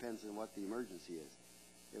board. Depends on what the emergency is.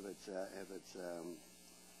 If it's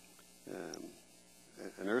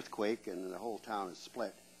an earthquake and the whole town is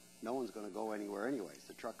split, no one's going to go anywhere anyways.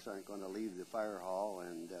 The trucks aren't going to leave the fire hall,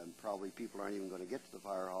 and probably people aren't even going to get to the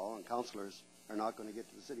fire hall, and councillors are not going to get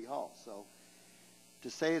to the city hall. So to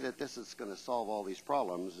say that this is going to solve all these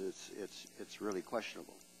problems, it's really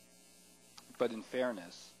questionable. But in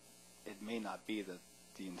fairness, it may not be that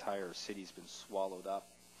the entire city's been swallowed up.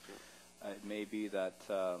 It may be that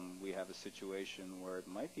we have a situation where it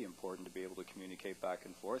might be important to be able to communicate back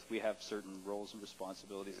and forth. We have certain roles and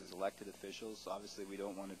responsibilities as elected officials. Obviously, we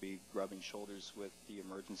don't want to be rubbing shoulders with the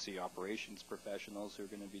emergency operations professionals who are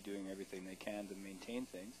going to be doing everything they can to maintain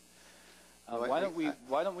things. Why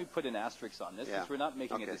don't we put an asterisk on this, because we're not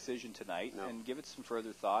making a decision tonight, and give it some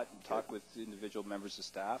further thought and talk with individual members of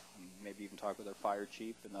staff, and maybe even talk with our fire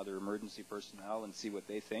chief and other emergency personnel and see what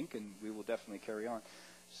they think, and we will definitely carry on.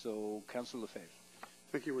 So, Councillor Lefebvre.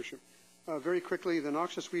 Thank you, Worship. Very quickly, the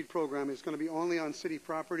noxious weed program is going to be only on city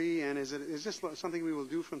property, and is this something we will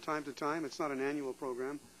do from time to time? It's not an annual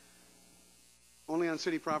program. Only on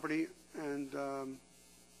city property, and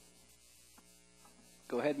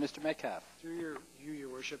go ahead, Mr. Metcalf. Through your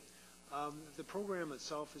worship, the program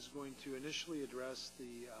itself is going to initially address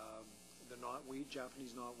the knotweed,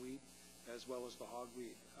 Japanese knotweed, as well as the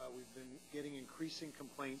hogweed. We've been getting increasing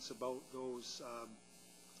complaints about those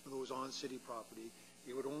on city property.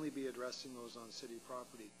 It would only be addressing those on city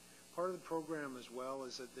property. Part of the program as well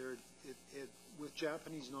is that with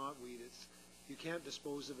Japanese knotweed, you can't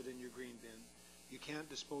dispose of it in your green bin. You can't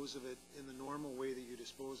dispose of it in the normal way that you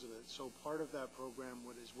dispose of it. So part of that program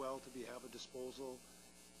would as well have a disposal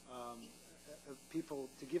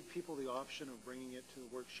to give people the option of bringing it to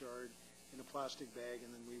the works yard in a plastic bag,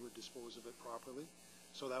 and then we would dispose of it properly.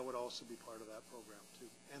 So that would also be part of that program too.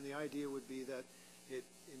 And the idea would be that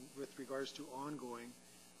with regards to ongoing,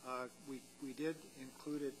 we did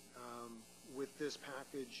include it with this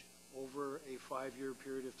package over a 5-year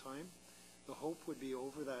period of time. The hope would be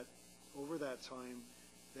over that time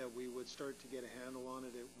that we would start to get a handle on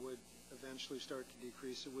it. It would eventually start to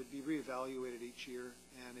decrease. It would be reevaluated each year,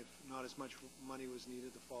 and if not as much money was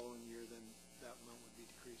needed the following year, then that amount would be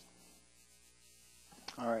decreased.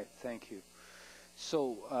 All right, thank you.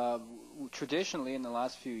 So traditionally in the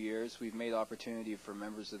last few years, we've made opportunity for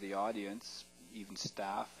members of the audience, even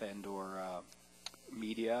staff and or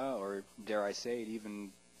media, or dare I say it,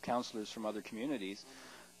 even councillors from other communities.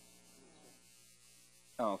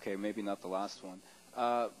 Oh, okay, maybe not the last one.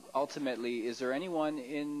 Ultimately, is there anyone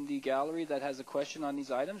in the gallery that has a question on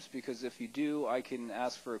these items? Because if you do, I can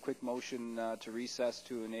ask for a quick motion to recess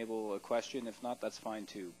to enable a question. If not, that's fine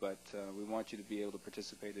too. But we want you to be able to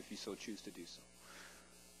participate if you so choose to do so.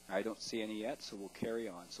 I don't see any yet, so we'll carry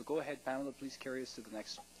on. So go ahead, Pamela, please carry us to the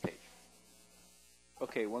next page.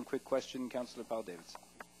 Okay, one quick question, Councillor Powell-Davidson.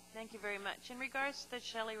 Thank you very much. In regards to the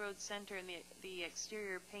Shelley Road Centre and the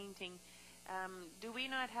exterior painting, do we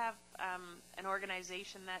not have an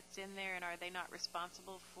organization that's in there, and are they not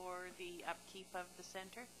responsible for the upkeep of the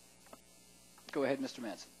centre? Go ahead, Mr.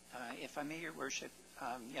 Manson. If I may, Your Worship,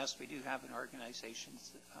 yes, we do have an organization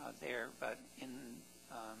there, but in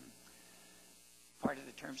part of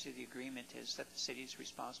the terms of the agreement is that the city is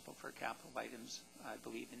responsible for capital items, I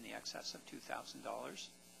believe, in the excess of $2,000.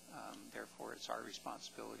 Therefore, it's our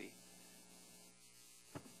responsibility.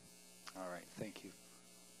 All right, thank you.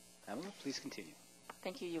 Pamela, please continue.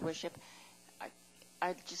 Thank you, Your Worship.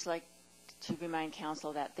 I'd just like to remind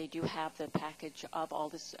Council that they do have the package of all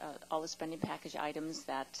the spending package items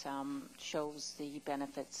that shows the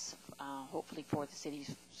benefits, hopefully for the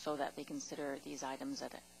cities, so that they consider these items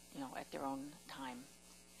at their own time.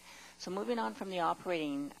 So moving on from the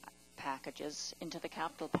operating packages into the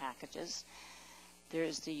capital packages,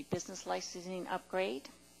 there's the business licensing upgrade,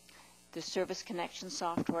 the service connection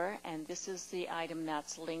software, and this is the item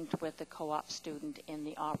that's linked with the co-op student in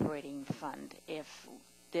the operating fund. If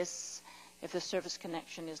the service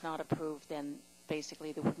connection is not approved, then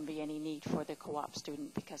basically there wouldn't be any need for the co-op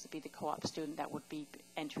student, because it'd be the co-op student that would be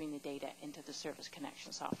entering the data into the service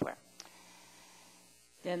connection software.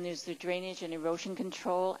 Then there's the drainage and erosion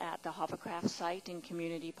control at the hovercraft site in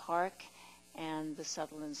Community Park, and the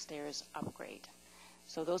Sutherland Stairs upgrade.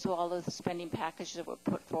 So those are all of the spending packages that were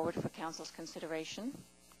put forward for Council's consideration.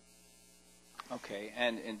 Okay,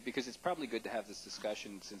 and because it's probably good to have this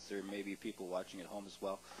discussion, since there may be people watching at home as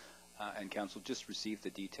well, and Council just received the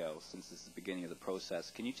details since this is the beginning of the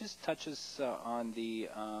process. Can you just touch us on the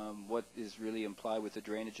what is really implied with the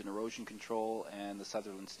drainage and erosion control and the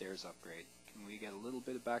Sutherland Stairs upgrade? Can we get a little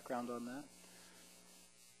bit of background on that?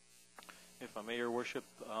 If I may, Your Worship,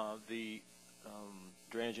 the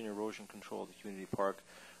drainage and erosion control of the community park,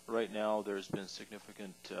 right now there's been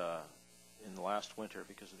significant, in the last winter,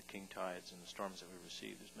 because of the king tides and the storms that we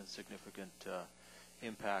received, there's been significant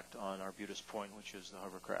impact on Arbutus Point, which is the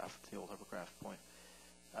old hovercraft point.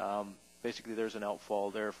 Basically, there's an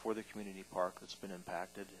outfall there for the community park that's been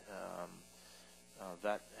impacted.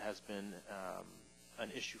 That has been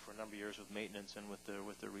an issue for a number of years with maintenance, and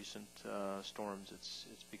with the recent storms, it's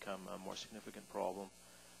become a more significant problem,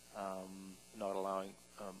 not allowing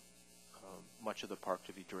much of the park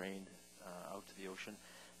to be drained out to the ocean.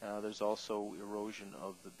 There's also erosion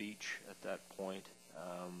of the beach at that point,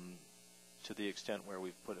 to the extent where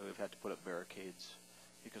we've had to put up barricades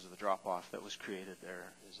because of the drop-off that was created there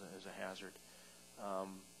as a hazard.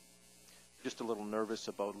 just a little nervous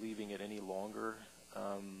about leaving it any longer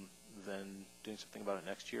than doing something about it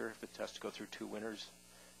next year. If it has to go through 2 winters,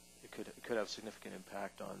 it could have significant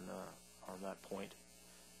impact on that point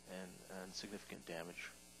and significant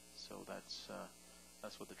damage. So that's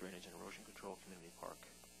what the Drainage and Erosion Control Community Park.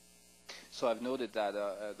 So I've noted that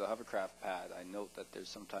the hovercraft pad, I note that there's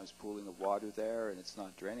sometimes pooling of water there and it's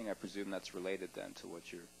not draining. I presume that's related then to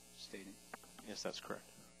what you're stating. Yes, that's correct.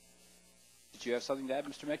 Did you have something to add,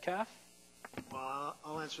 Mr. Metcalf? Well,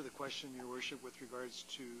 I'll answer the question, Your Worship, with regards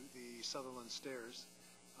to the Sutherland Stairs.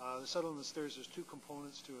 The Sutherland Stairs, there's 2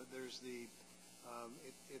 components to it. There's the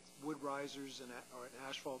it's wood risers or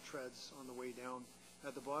asphalt treads on the way down.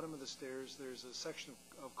 At the bottom of the stairs, there's a section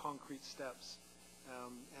of concrete steps,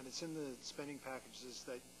 and it's in the spending packages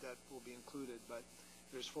that will be included, but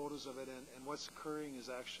there's photos of it, and what's occurring is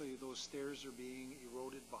actually those stairs are being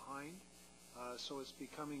eroded behind, so it's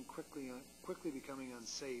becoming quickly becoming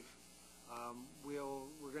unsafe.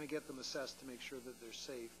 We're going to get them assessed to make sure that they're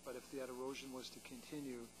safe, but if that erosion was to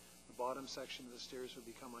continue, the bottom section of the stairs would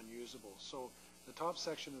become unusable. So the top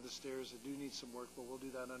section of the stairs do need some work, but we'll do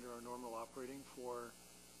that under our normal operating for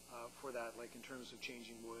that, like in terms of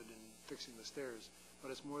changing wood and fixing the stairs.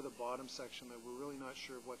 But it's more the bottom section that we're really not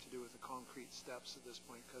sure of what to do with the concrete steps at this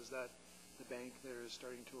point, because the bank there is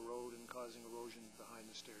starting to erode and causing erosion behind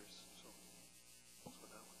the stairs. So that's what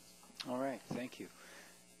that one is. All right, thank you.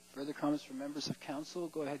 Further comments from members of council?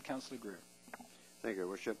 Go ahead, Councillor Greer. Thank you, Your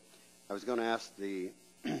Worship. I was going to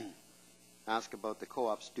ask about the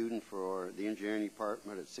co-op student for the engineering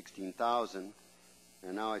department at $16,000,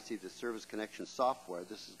 and now I see the service connection software.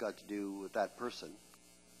 This has got to do with that person,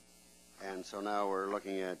 and so now we're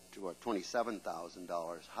looking at what,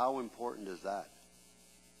 $27,000. How important is that?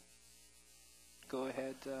 Go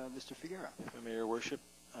ahead, Mr. Figueroa. If I may, Your Worship,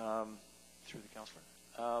 through the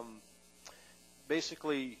councillor.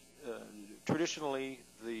 Basically, traditionally,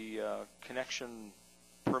 the connection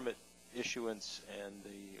permit issuance and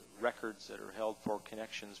the records that are held for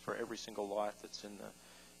connections for every single lot that's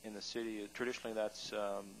in the city, traditionally that's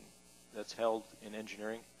held in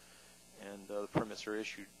engineering, and the permits are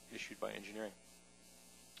issued by engineering.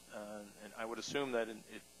 And I would assume that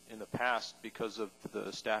in the past, because of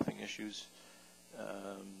the staffing issues,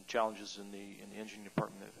 challenges in the engineering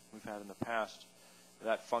department that we've had in the past,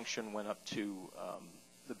 that function went up to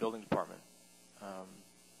the building department,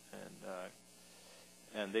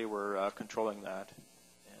 and they were controlling that.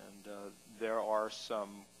 And there are some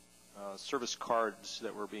service cards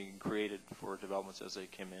that were being created for developments as they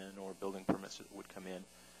came in, or building permits that would come in.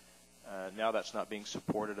 Now that's not being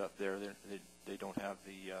supported up there. They don't have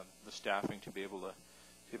the staffing to be able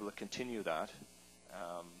to continue that.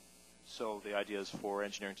 So the idea is for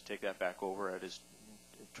engineering to take that back over. It is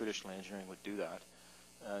traditionally engineering would do that.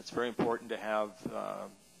 It's very important to have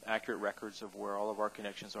accurate records of where all of our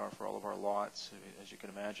connections are for all of our lots. As you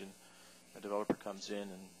can imagine, a developer comes in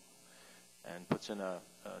and puts in a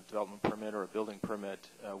development permit or a building permit.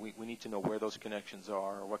 We need to know where those connections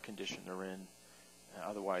are, or what condition they're in.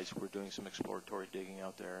 Otherwise, we're doing some exploratory digging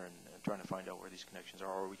out there and trying to find out where these connections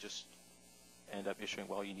are, or we just end up issuing,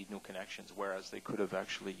 well, you need new connections, whereas they could have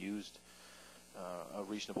actually used a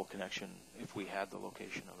reasonable connection if we had the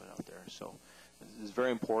location of it out there. So it's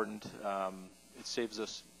very important. It saves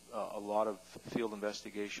us a lot of field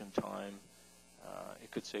investigation time. It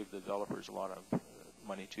could save the developers a lot of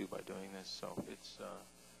money too by doing this. So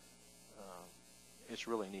it's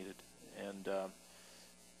really needed. And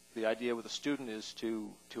the idea with a student is to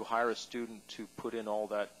hire a student to put in all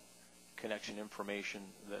that connection information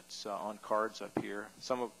that's on cards up here.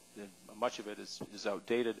 Much of it is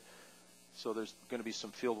outdated, so there's going to be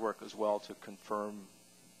some field work as well to confirm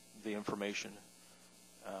the information,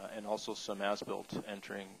 and also some as-built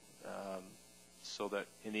entering, so that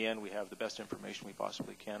in the end we have the best information we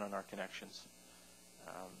possibly can on our connections.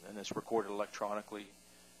 And it's recorded electronically.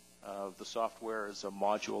 The software is a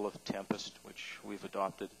module of Tempest, which we've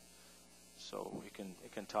adopted, so it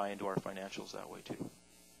can tie into our financials that way too.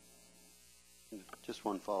 Just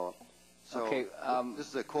one follow-up. So Okay, this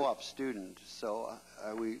is a co-op student, so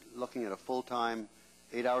are we looking at a full-time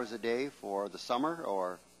 8 hours a day for the summer,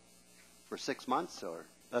 or for 6 months? Or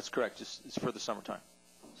That's correct. It's for the summertime.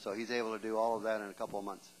 so he's able to do all of that in a couple of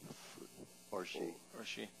months, or she? Or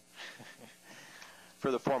she.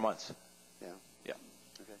 For the 4 months. Yeah. Yeah.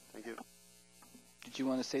 Okay, thank you. Did you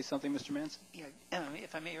want to say something, Mr. Manson? Yeah,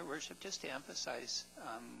 if I may, Your Worship, just to emphasize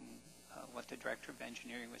what the Director of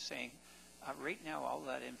Engineering was saying, right now all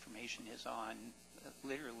that information is on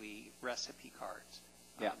literally recipe cards.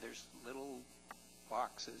 Yeah. There's little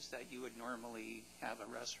boxes that you would normally have a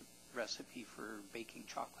recipe for baking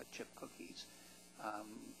chocolate chip cookies.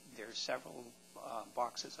 There's several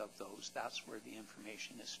boxes of those. That's where the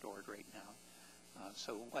information is stored right now.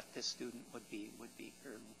 So what this student would be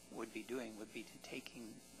doing would be to taking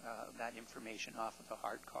that information off of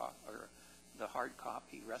the hard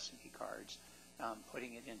copy recipe cards,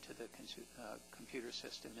 putting it into the computer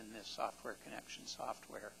system in this software connection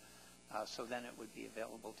software. So then it would be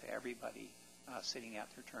available to everybody sitting at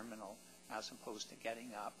their terminal, as opposed to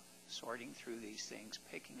getting up, sorting through these things,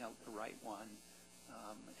 picking out the right one,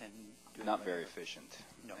 and doing not very efficient.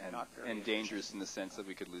 No, and, not very and efficient. dangerous in the sense that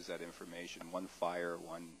we could lose that information. One fire,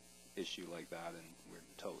 one issue like that, and we're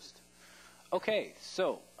toast. Okay,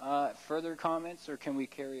 so further comments, or can we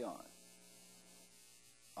carry on?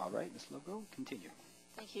 All right, Ms. Logo, continue.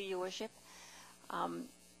 Thank you, Your Worship.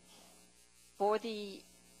 For the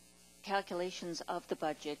calculations of the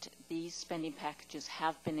budget, these spending packages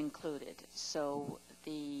have been included. So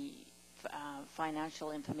the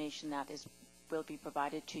financial information that will be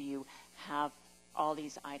provided to you have all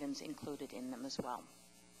these items included in them as well.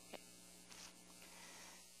 Okay.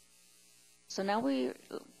 So now we're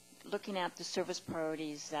looking at the service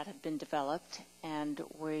priorities that have been developed, and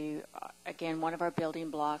again, one of our building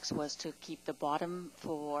blocks was to keep the bottom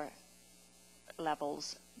 4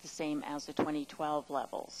 levels the same as the 2012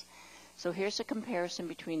 levels. So here's a comparison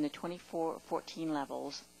between the 2014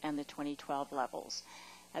 levels and the 2012 levels.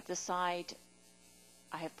 At the side,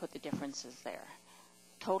 I have put the differences there.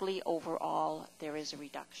 Totally overall, there is a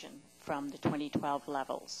reduction from the 2012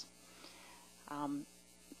 levels.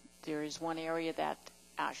 There is one area that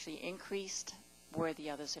actually increased where the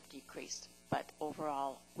others have decreased, but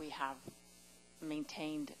overall we have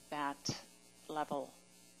maintained that level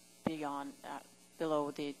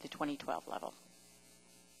below the 2012 level.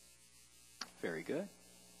 Very good.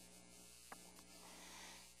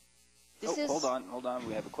 Hold on.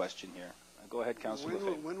 We have a question here. Go ahead, Councillor.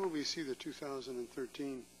 When will we see the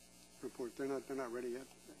 2013 report? They're not ready yet.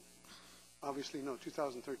 Obviously, no.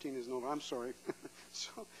 2013 isn't over. I'm sorry.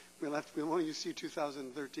 So we'll only see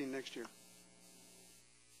 2013 next year.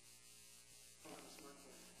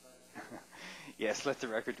 Yes, let the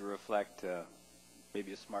record reflect.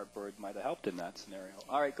 Maybe a smart bird might have helped in that scenario.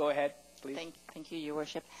 All right, go ahead, please. Thank you, Your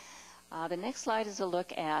Worship. The next slide is a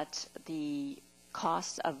look at the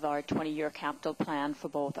costs of our 20-year capital plan for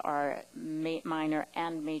both our minor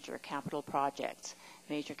and major capital projects.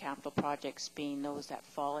 Major capital projects being those that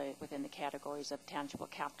fall within the categories of tangible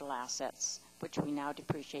capital assets, which we now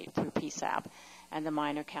depreciate through PSAP, and the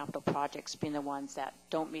minor capital projects being the ones that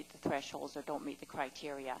don't meet the thresholds or don't meet the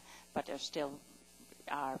criteria, but are still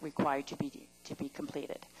required to be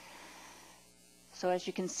completed. So as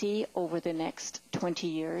you can see, over the next 20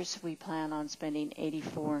 years, we plan on spending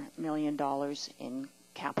 $84 million in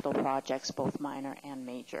capital projects, both minor and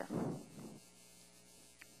major.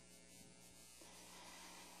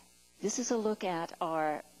 This is a look at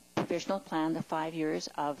our provisional plan, the 5 years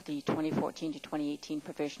of the 2014 to 2018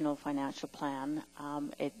 provisional financial plan.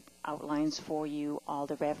 It outlines for you all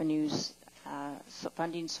the revenues,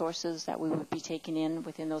 funding sources that we would be taking in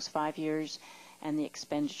within those 5 years, and the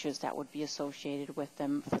expenditures that would be associated with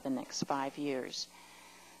them for the next 5 years.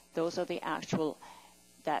 Those are the actual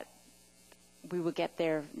that we will get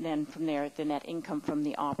there. Then from there, the net income from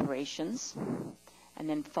the operations. And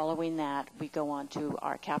then following that, we go on to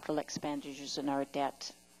our capital expenditures and our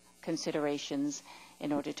debt considerations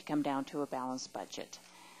in order to come down to a balanced budget.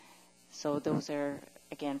 So those are,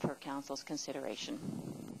 again, for Council's consideration.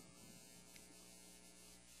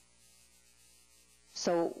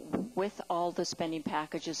 So with all the spending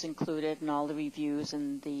packages included and all the reviews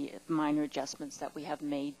and the minor adjustments that we have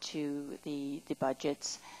made to the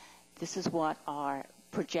budgets, this is what our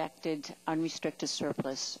projected unrestricted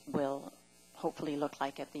surplus will hopefully look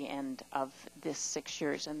like at the end of this 6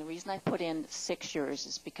 years. And the reason I put in 6 years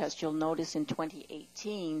is because you'll notice in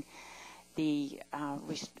 2018 the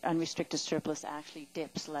unrestricted surplus actually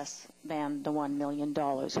dips less than the $1 million,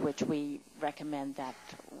 which we recommend that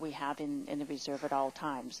we have in the reserve at all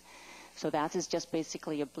times. So that is just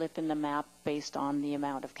basically a blip in the map based on the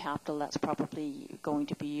amount of capital that's probably going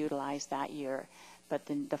to be utilized that year. But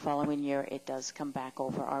then the following year, it does come back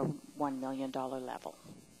over our $1 million level.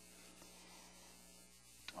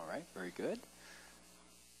 All right, very good.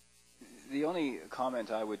 The only comment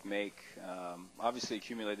I would make, obviously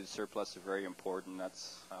accumulated surplus are very important.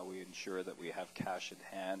 That's how we ensure that we have cash at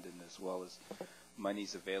hand and as well as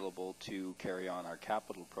monies available to carry on our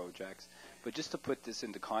capital projects. But just to put this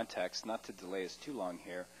into context, not to delay us too long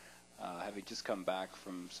here, having just come back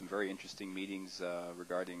from some very interesting meetings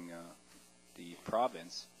regarding the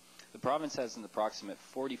province, The province has an approximate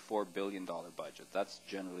 $44 billion budget. That's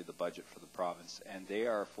generally the budget for the province, and they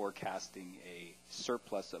are forecasting a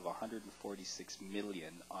surplus of $146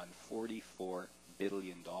 million on $44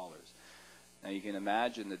 billion. Now you can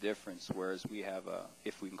imagine the difference, whereas we have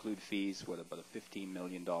if we include fees, about a $15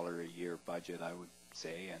 million a year budget, I would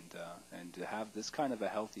say, and to have this kind of a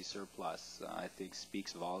healthy surplus, I think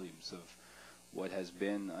speaks volumes of what has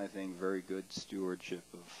been, I think, very good stewardship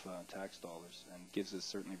of tax dollars, and gives us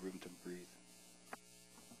certainly room to breathe.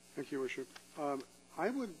 Thank you, Worship. I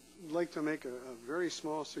would like to make a very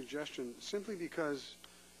small suggestion, simply because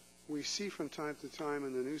we see from time to time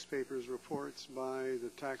in the newspapers reports by the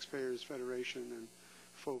Taxpayers Federation and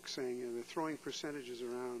folks saying they're throwing percentages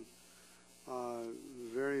around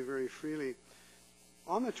very, very freely.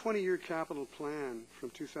 On the 20-year capital plan from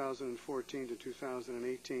 2014 to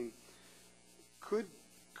 2018,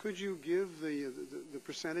 could you give the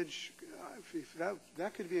percentage, if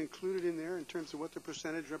that could be included in there in terms of what the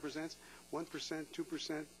percentage represents, 1%,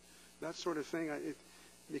 2%, that sort of thing,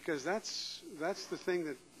 because that's the thing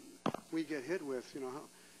that we get hit with. You know,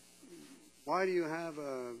 why do you have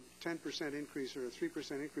a 10% increase or a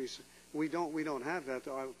 3% increase? We don't have that.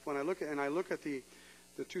 When I look at the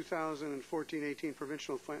 2014-18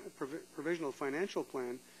 provisional financial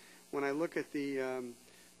plan, when I look at the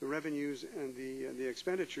revenues and the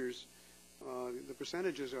expenditures, the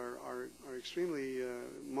percentages are extremely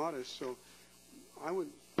modest. So I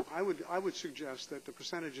would suggest that the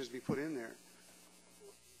percentages be put in there,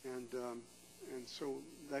 and so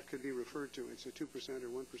that could be referred to. It's a 2% or 1%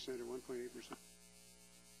 or 1.8%.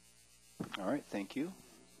 All right, thank you.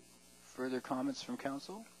 Further comments from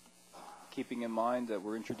council? Keeping in mind that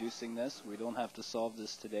we're introducing this, we don't have to solve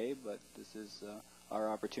this today, but this is our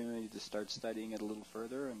opportunity to start studying it a little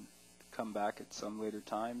further and come back at some later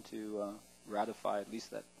time to ratify at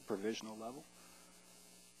least that provisional level.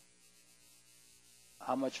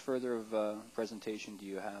 How much further of a presentation do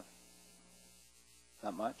you have?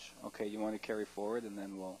 Not much? Okay, you want to carry forward, and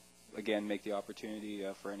then we'll again make the opportunity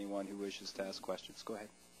for anyone who wishes to ask questions. Go ahead.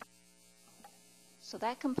 So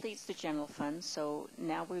that completes the general fund. So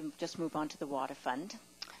now we just move on to the water fund.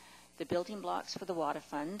 The building blocks for the water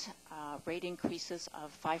fund, rate increases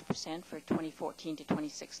of 5% for 2014 to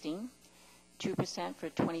 2016, 2% for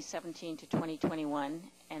 2017 to 2021,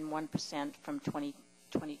 and 1% from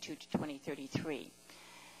 2022 to 2033.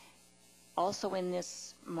 Also in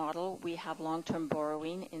this model, we have long-term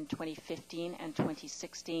borrowing in 2015 and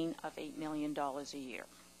 2016 of $8 million a year.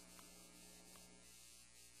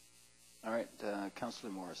 All right,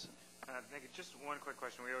 Councillor Morrison. Thank you. Just one quick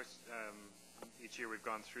question. We always, each year we've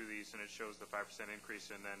gone through these, and it shows the 5%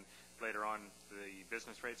 increase, and then later on the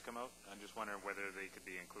business rates come out. I'm just wondering whether they could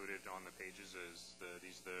be included on the pages as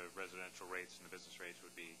these the residential rates, and the business rates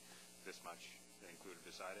would be this much included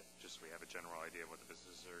beside it, just so we have a general idea of what the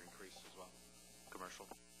businesses are increased as well, commercial.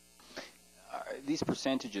 These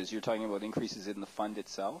percentages, you're talking about increases in the fund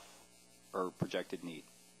itself or projected need?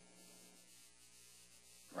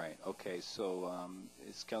 Right, okay, so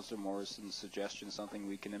is Councillor Morrison's suggestion something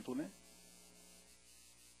we can implement?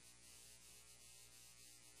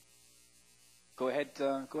 Go ahead,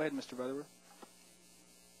 Mr. Butterworth.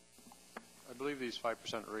 I believe these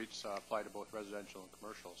 5% rates apply to both residential and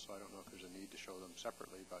commercial, so I don't know if there's a need to show them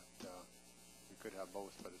separately, but we could have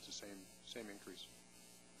both, but it's the same increase.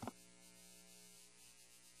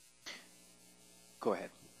 Go ahead.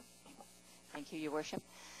 Thank you, Your Worship.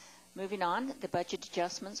 Moving on, the budget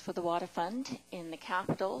adjustments for the water fund. In the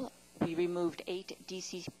capital, we removed 8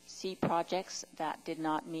 DCC projects that did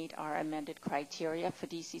not meet our amended criteria for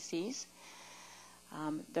DCCs.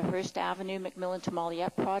 The Hearst Avenue McMillan to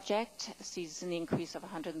Molliette project sees an increase of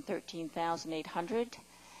 $113,800,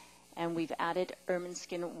 and we've added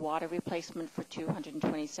Ermineskin water replacement for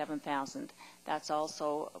 $227,000. That's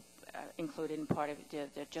also included in part of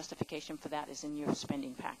the justification for that is in your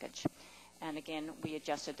spending package. And again, we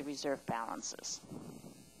adjusted the reserve balances.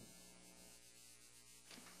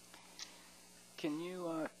 Can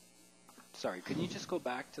you just go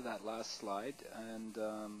back to that last slide? And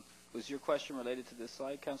was your question related to this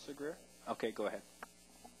slide, Councillor Greer? Okay, go ahead.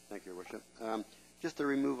 Thank you, Your Worship. Just the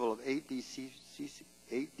removal of 8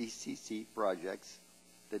 DCC projects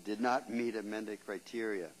that did not meet amended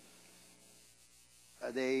criteria.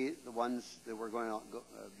 Are they the ones that were going to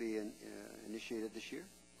be initiated this year?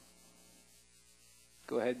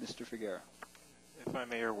 Go ahead, Mr. Figuera. If I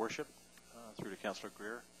may, Your Worship, through to Councillor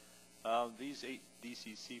Greer. These 8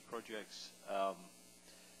 DCC projects,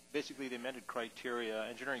 basically the amended criteria,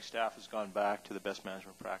 engineering staff has gone back to the best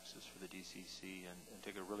management practices for the DCC and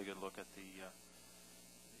take a really good look at the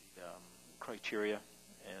criteria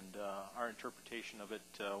And our interpretation of it,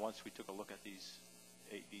 once we took a look at these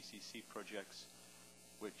 8 DCC projects,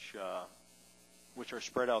 which are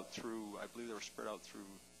spread out through, I believe they were spread out through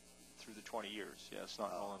the 20 years. Yeah, it's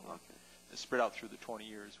not all in one. Okay. It's spread out through the 20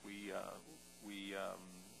 years.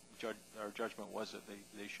 Our judgment was that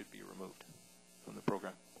they should be removed from the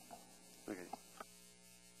program. Okay.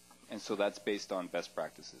 And so that's based on best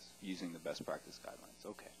practices, using the best practice guidelines.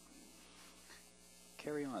 Okay.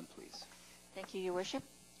 Carry on, please. Thank you, Your Worship.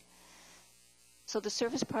 So the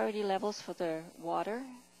service priority levels for the water,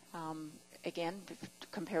 again,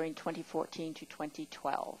 comparing 2014 to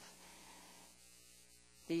 2012.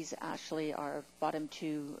 These actually are bottom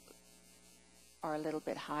two are a little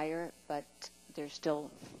bit higher, but they're still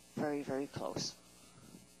very, very close.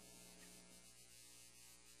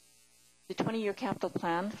 The 20-year capital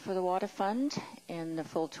plan for the water fund in the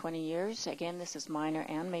full 20 years, again, this is minor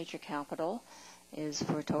and major capital, is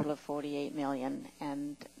for a total of $48 million,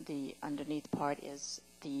 and the underneath part is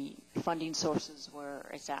the funding sources where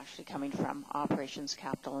it's actually coming from, operations,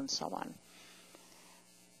 capital, and so on.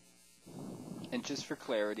 And just for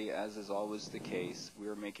clarity, as is always the case,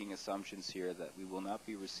 we're making assumptions here that we will not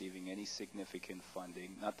be receiving any significant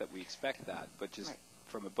funding. Not that we expect that, but just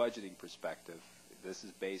from a budgeting perspective, this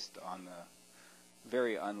is based on the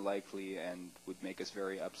very unlikely and would make us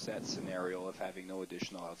very upset scenario of having no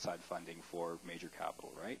additional outside funding for major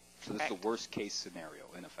capital, right? So this is the worst case scenario,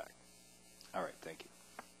 in effect. All right, thank you.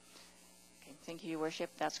 Okay, thank you, Your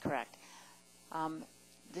Worship. That's correct.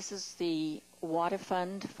 This is the water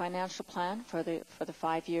fund financial plan for the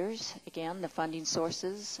 5 years. Again, the funding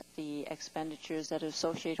sources, the expenditures that are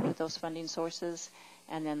associated with those funding sources,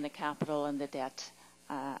 and then the capital and the debt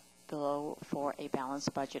below for a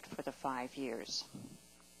balanced budget for the 5 years.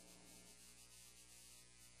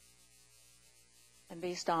 And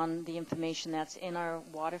based on the information that's in our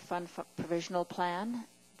water fund provisional plan,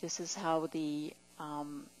 this is how the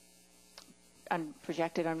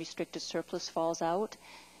projected unrestricted surplus falls out.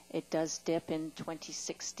 It does dip in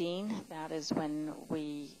 2016. That is when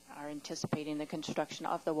we are anticipating the construction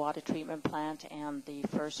of the water treatment plant, and the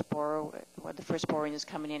first boring is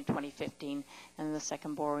coming in 2015, and the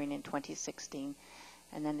second boring in 2016.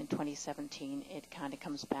 And then in 2017, it kind of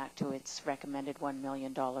comes back to its recommended $1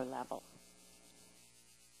 million level.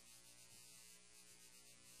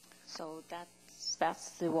 So that's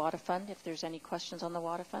the water fund. If there's any questions on the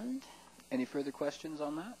water fund. Any further questions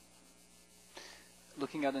on that?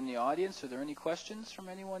 Looking out in the audience, are there any questions from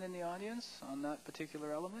anyone in the audience on that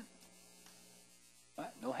particular element?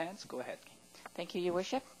 No hands? Go ahead. Thank you, Your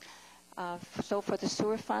Worship. So for the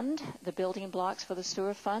sewer fund, the building blocks for the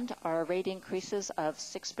sewer fund are rate increases of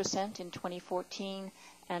 6% in 2014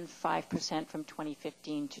 and 5% from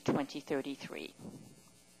 2015 to 2033.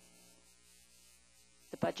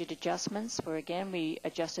 The budget adjustments were, again, we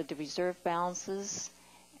adjusted the reserve balances,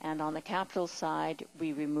 and on the capital side,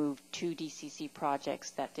 we removed 2 DCC projects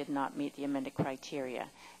that did not meet the amended criteria.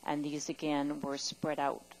 And these, again, were spread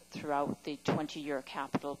out throughout the 20-year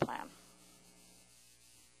capital plan.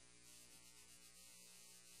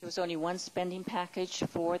 There was only one spending package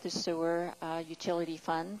for the sewer utility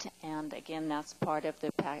fund, and again, that's part of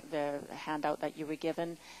the handout that you were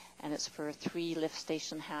given, and it's for 3 lift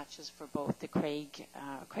station hatches for both the Craig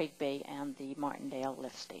Bay and the Martindale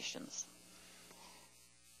lift stations.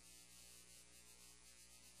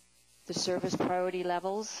 The service priority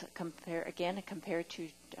levels, compared to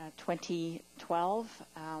 2012,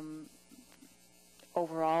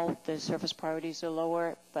 overall the service priorities are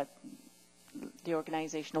lower, but the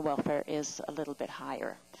organizational welfare is a little bit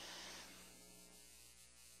higher.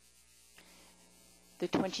 The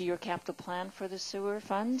 20-year capital plan for the sewer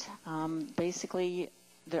fund, basically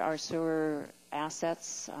our sewer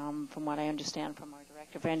assets, from what I understand from our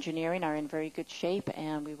Director of Engineering, are in very good shape,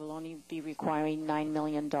 and we will only be requiring $9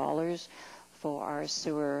 million for our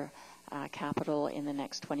sewer capital in the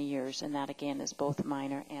next 20 years, and that again is both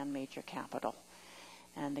minor and major capital.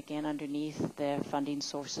 And again, underneath the funding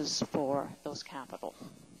sources for those capital.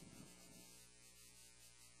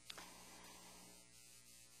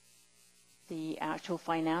 The actual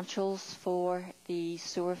financials for the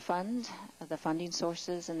sewer fund, the funding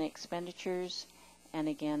sources and the expenditures, and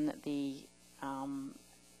again, the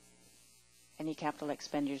any capital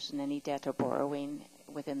expenditures and any debt or borrowing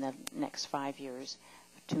within the next 5 years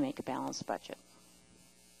to make a balanced budget.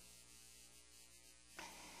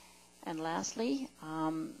 And lastly,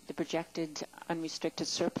 the projected unrestricted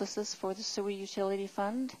surpluses for the sewer utility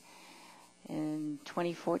fund. In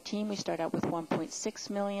 2014, we start out with $1.6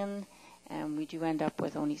 million, and we do end up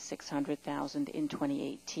with only $600,000 in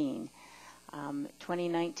 2018.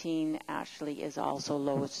 2019 actually is also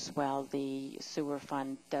low as well. The sewer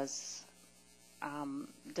fund does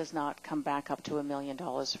not come back up to $1 million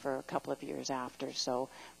for a couple of years after, so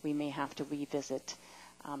we may have to revisit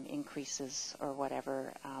increases or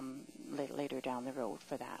whatever later down the road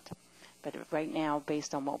for that. But right now,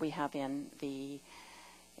 based on what we have in the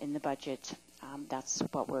budget, that's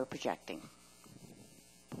what we're projecting.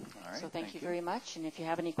 All right, so thank you very much, and if you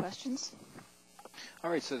have any questions. All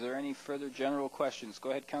right, so are there any further general questions?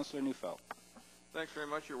 Go ahead, Councillor Neufeld. Thanks very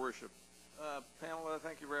much, Your Worship. Pamela,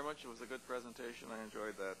 thank you very much. It was a good presentation. I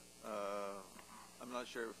enjoyed that. I'm not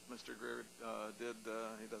sure if Mr. Greer did.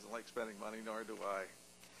 He doesn't like spending money, nor do I.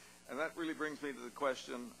 And that really brings me to the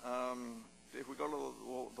question, if we go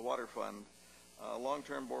to the water fund,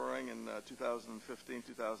 long-term borrowing in 2015,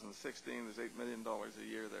 2016, there's $8 million a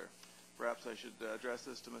year there. Perhaps I should address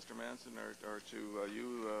this to Mr. Manson or to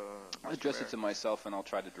you, Mr. I'll address Mayor. it to myself, and I'll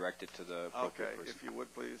try to direct it to the appropriate person. If you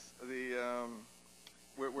would, please.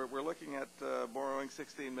 We're looking at borrowing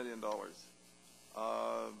 $16 million.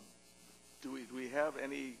 Do we have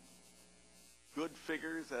any good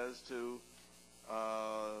figures as to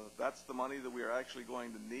that's the money that we are actually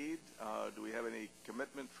going to need? Do we have any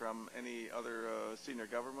commitment from any other senior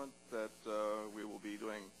government that we will be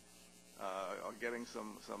doing, getting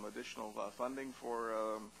some additional funding for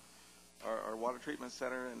our water treatment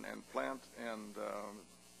center and plant and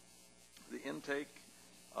the intake?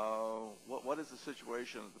 What is the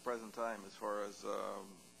situation at the present time as far as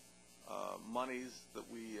monies that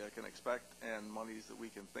we can expect and monies that we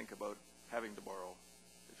can think about having to borrow?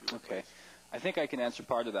 If you would, Okay. please. I think I can answer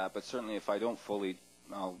part of that, but certainly if I don't fully,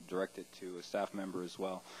 I'll direct it to a staff member as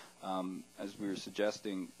well. As we were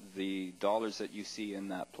suggesting, the dollars that you see in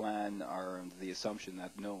that plan are under the assumption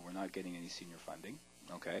that, no, we're not getting any senior funding,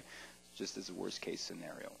 okay, just as a worst-case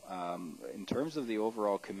scenario. In terms of the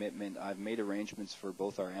overall commitment, I've made arrangements for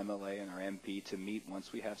both our MLA and our MP to meet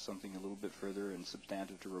once we have something a little bit further and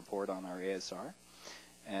substantive to report on our ASR,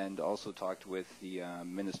 and also talked with the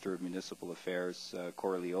Minister of Municipal Affairs,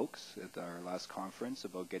 Coralie Oakes, at our last conference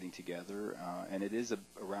about getting together. And it is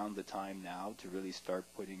around the time now to really start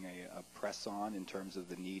putting a press on in terms of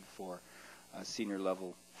the need for senior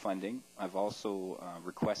level funding. I've also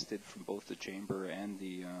requested from both the Chamber and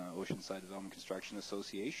the Oceanside Development Construction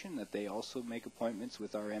Association that they also make appointments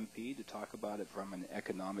with our MP to talk about it from an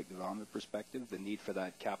economic development perspective, the need for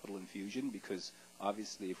that capital infusion, because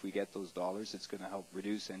obviously if we get those dollars, it's going to help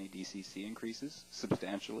reduce any DCC increases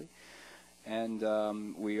substantially. And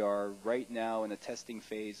we are right now in a testing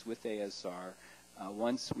phase with ASR.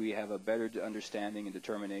 Once we have a better understanding and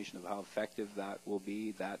determination of how effective that will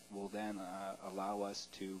be, that will then allow us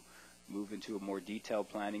to move into a more detailed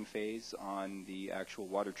planning phase on the actual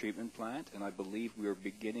water treatment plant. And I believe we are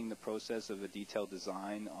beginning the process of a detailed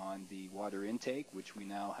design on the water intake, which we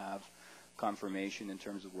now have confirmation in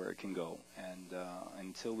terms of where it can go. And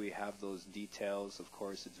until we have those details, of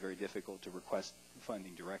course, it's very difficult to request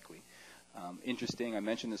funding directly. Interesting, I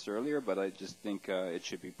mentioned this earlier, but I just think it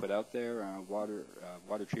should be put out there. Water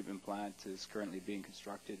treatment plant is currently being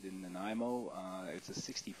constructed in Nanaimo. It's a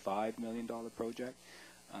 $65 million project.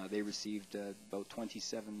 They received about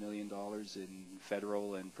 $27 million in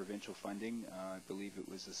federal and provincial funding. I believe it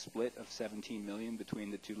was a split of $17 million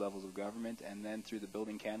between the two levels of government, and then through the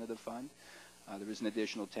Building Canada Fund, there was an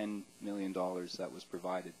additional $10 million that was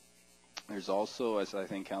provided. There's also, as I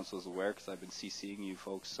think Council is aware, because I've been CCing you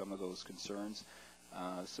folks some of those concerns,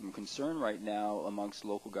 some concern right now amongst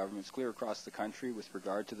local governments clear across the country with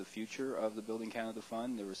regard to the future of the Building Canada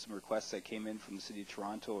Fund. There were some requests that came in from the City of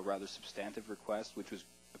Toronto, a rather substantive request, which was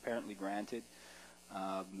apparently granted.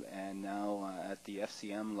 And now at the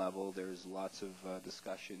FCM level, there's lots of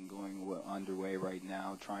discussion underway right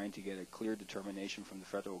now, trying to get a clear determination from the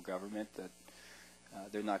federal government that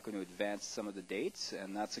they're not going to advance some of the dates,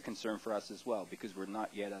 and that's a concern for us as well, because we're not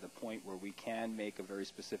yet at a point where we can make a very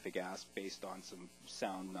specific ask based on some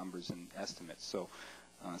sound numbers and estimates. So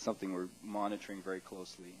something we're monitoring very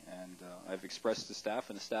closely. And I've expressed to staff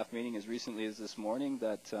in a staff meeting as recently as this morning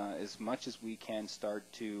that as much as we can start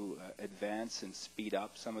to advance and speed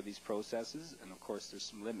up some of these processes, and of course there's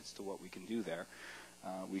some limits to what we can do there,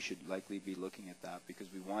 we should likely be looking at that, because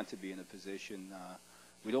we want to be in a position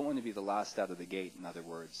we don't want to be the last out of the gate, in other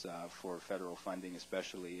words, for federal funding,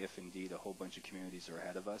 especially if indeed a whole bunch of communities are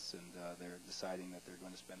ahead of us and they're deciding that they're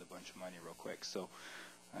going to spend a bunch of money real quick. So,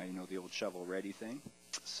 you know, the old shovel-ready thing.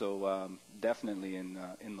 So definitely in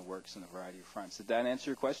the works in a variety of fronts. Did that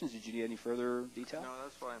answer your questions? Did you need any further detail? No,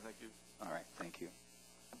 that's fine. Thank you. All right. Thank you.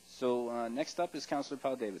 So next up is Councillor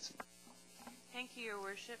Powell Davidson. Thank you, Your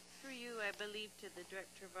Worship. Through you, I believe, to the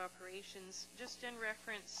Director of Operations, just in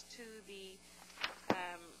reference to the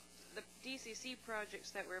DCC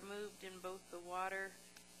projects that were moved in both the water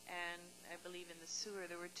and I believe in the sewer,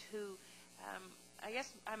 there were two. I guess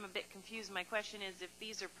I'm a bit confused. My question is if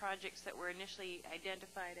these are projects that were initially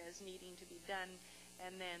identified as needing to be done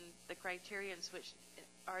and then the criterion switched,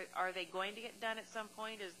 are they going to get done at some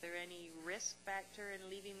point? Is there any risk factor in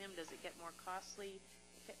leaving them? Does it get more costly?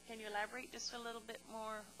 Can you elaborate just a little bit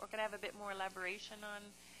more, or can I have a bit more elaboration on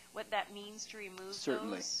what that means to remove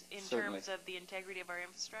those in terms of the integrity of our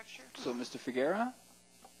infrastructure? So, Mr. Figuera?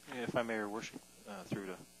 If I may, Your Worship, through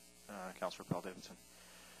to Councillor Pell Davidson.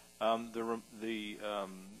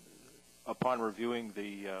 Upon reviewing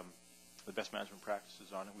the best management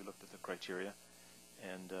practices on it, we looked at the criteria,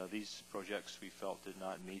 and these projects we felt did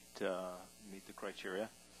not meet the criteria.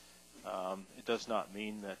 It does not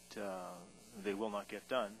mean that they will not get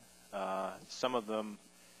done. Some of them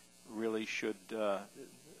really should.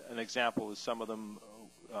 An example is some of them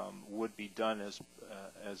would be done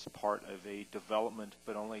as part of a development,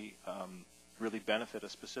 but only really benefit a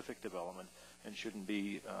specific development, and shouldn't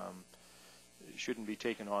be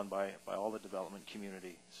taken on by all the development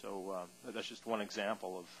community. So that's just one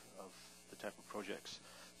example of the type of projects.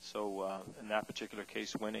 So in that particular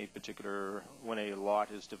case, when a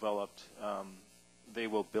lot is developed, they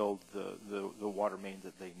will build the water main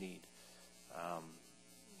that they need.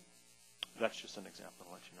 That's just an example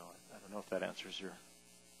to let you know. I don't know if that answers your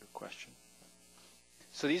question.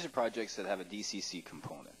 So these are projects that have a DCC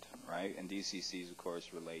component, right? And DCCs, of course,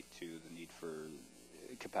 relate to the need for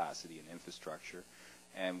capacity and infrastructure.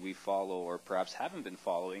 And we follow, or perhaps haven't been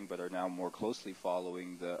following, but are now more closely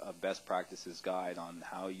following the best practices guide on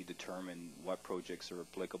how you determine what projects are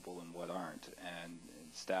applicable and what aren't. And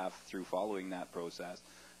staff, through following that process,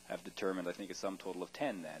 have determined, I think, a sum total of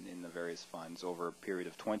 10 then in the various funds over a period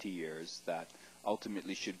of 20 years that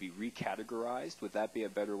ultimately should be recategorized. Would that be a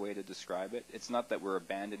better way to describe it? It's not that we're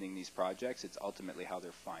abandoning these projects, it's ultimately how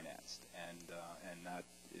they're financed. And that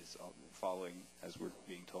is following, as we're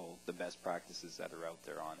being told, the best practices that are out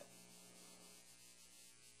there on it.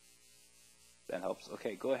 That helps.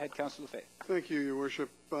 Okay, go ahead, Councillor Lefebvre. Thank you, Your Worship.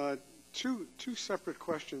 Two separate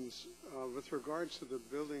questions with regards to the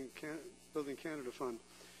Building Canada Fund.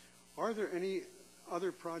 Are there any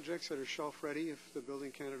other projects that are shelf-ready if the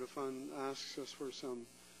Building Canada Fund asks us for some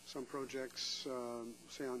projects,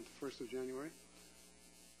 say on the 1st of January?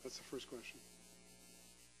 That's the first question.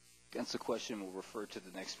 That's a question we'll refer to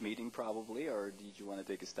the next meeting probably, or did you want to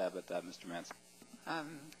take a stab at that, Mr. Manson?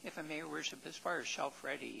 If I may, Your Worship, as far as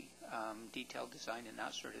shelf-ready, detailed design and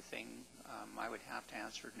that sort of thing, I would have to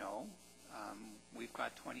answer no. We've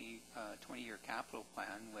got 20-year capital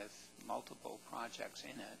plan with multiple projects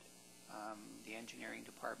in it. The engineering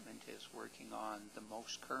department is working on the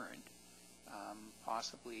most current.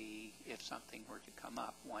 Possibly, if something were to come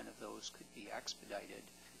up, one of those could be expedited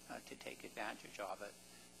to take advantage of it.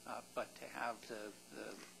 But to have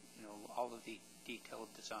all of the detailed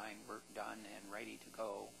design work done and ready to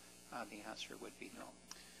go, the answer would be no.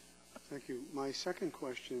 Thank you. My second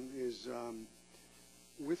question is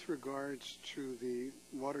with regards to the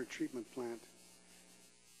water treatment plant.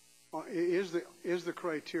 Is the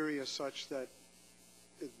criteria such that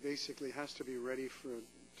it basically has to be ready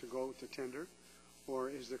to go to tender, or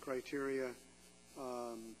is the criteria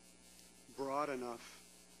broad enough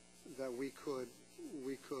that we could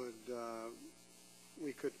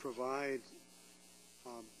provide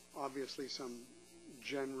obviously some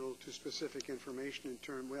general to specific information in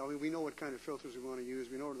terms? Well, we know what kind of filters we want to use.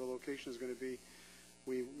 We know where the location is going to be.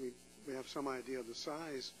 We have some idea of the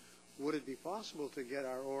size. Would it be possible to get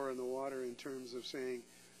our ore in the water in terms of saying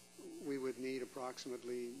we would need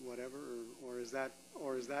approximately whatever, or does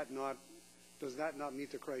that not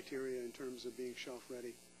meet the criteria in terms of being shelf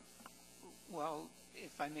ready? Well,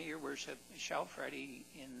 if I may, Your Worship, shelf ready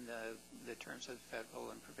in the terms of federal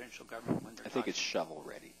and provincial government, when they're I think it's shovel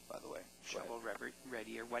ready, by the way. Shovel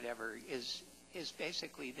ready or whatever, is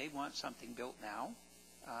basically they want something built now.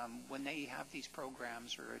 When they have these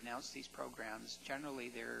programs or announce these programs, generally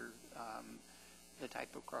they're the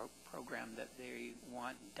type of program that they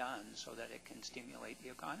want done so that it can stimulate the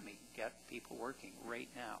economy, get people working right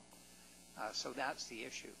now. So that's the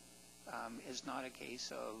issue. It's not a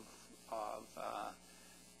case of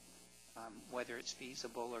whether it's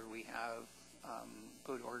feasible or we have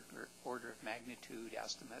good order of magnitude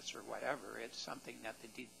estimates or whatever. It's something that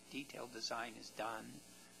the detailed design is done.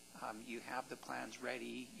 You have the plans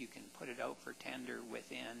ready. You can put it out for tender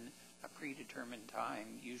within a predetermined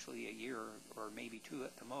time, usually a year or maybe two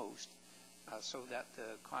at the most, so that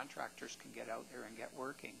the contractors can get out there and get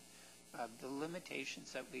working. The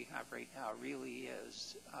limitations that we have right now really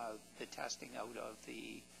is the testing out of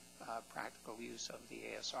the practical use of the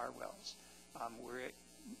ASR wells. We're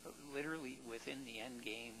literally within the end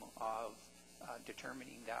game of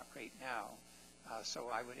determining that right now. So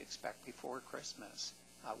I would expect before Christmas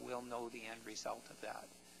we'll know the end result of that.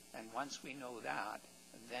 And once we know that,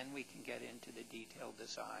 then we can get into the detailed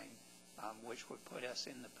design, which would put us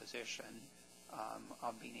in the position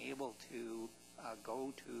of being able to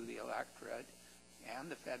go to the electorate and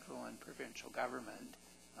the federal and provincial government,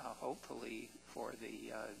 hopefully for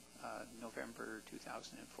the November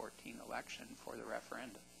 2014 election for the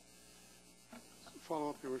referendum. Follow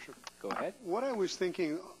up, Your Worship. Go ahead. What I was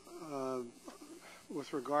thinking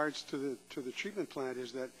with regards to the treatment plant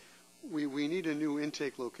is that we need a new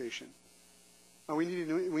intake location. We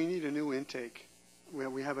need a new intake.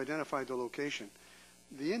 We have identified the location.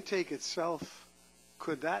 The intake itself,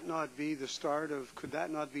 could that not be the start of? Could that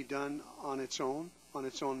not be done on its own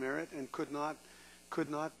merit? And could not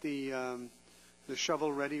the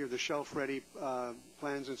shovel-ready or the shelf-ready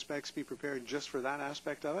plans and specs be prepared just for that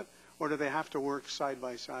aspect of it, or do they have to work side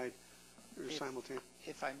by side or simultaneously?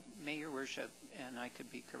 If I may, Your Worship, and I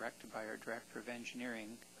could be corrected by our Director of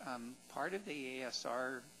Engineering, part of the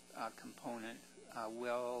ASR component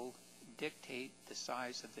will dictate the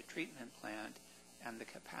size of the treatment plant and the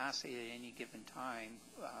capacity at any given time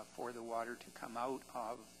for the water to come out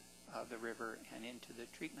of the river and into the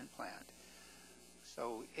treatment plant.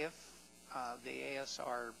 So if the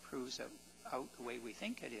ASR proves it out the way we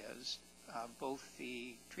think it is, both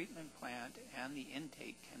the treatment plant and the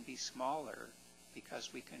intake can be smaller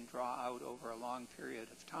because we can draw out over a long period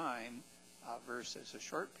of time versus a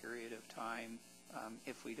short period of time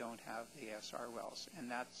if we don't have the ASR wells.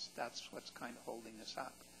 And that's what's kind of holding us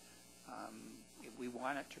up. We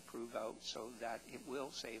want it to prove out so that it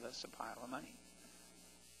will save us a pile of money.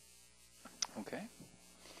 Okay.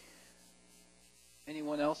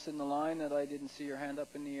 Anyone else in the line that I didn't see your hand up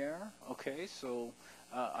in the air? Okay, so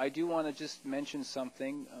I do want to just mention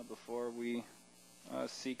something before we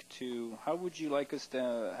seek to, how would you like us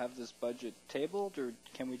to have this budget tabled, or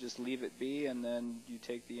can we just leave it be and then you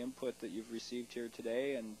take the input that you've received here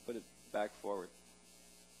today and put it back forward?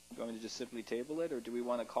 Do you want me to just simply table it, or do we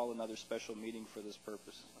want to call another special meeting for this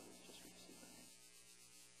purpose?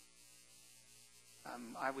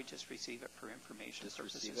 I would just receive it for information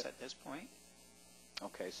purposes at this point.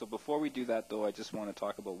 Okay, so before we do that, though, I just want to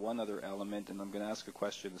talk about one other element, and I'm going to ask a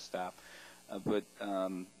question of staff. But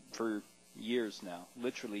for years now,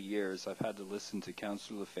 literally years, I've had to listen to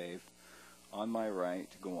Councillor Lefebvre on my right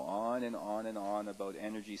go on and on and on about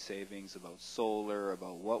energy savings, about solar,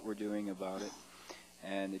 about what we're doing about it.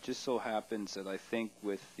 And it just so happens that I think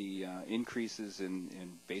with the increases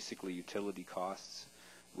in basically utility costs,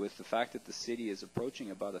 with the fact that the city is approaching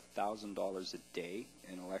about $1,000 a day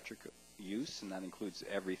in electric use, and that includes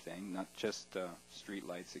everything, not just street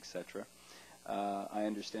lights, etc. I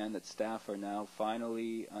understand that staff are now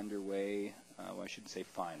finally underway, well, I shouldn't say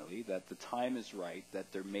finally, that the time is right,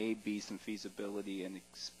 that there may be some feasibility in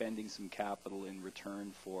expending some capital in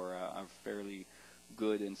return for a fairly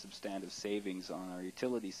good and substantive savings on our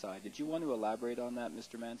utility side. Did you want to elaborate on that,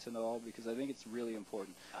 Mr. Manson, at all? Because I think it's really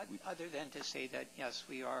important. Other than to say that, yes,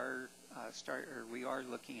 we are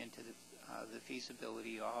looking into the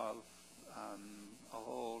feasibility of a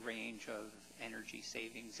whole range of energy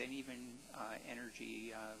savings and even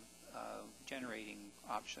energy generating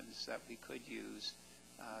options that we could use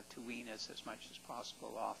to wean us as much as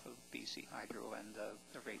possible off of BC Hydro and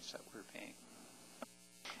the rates that we're paying.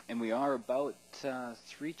 And we are about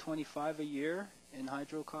 $325 a year in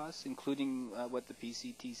hydro costs, including what the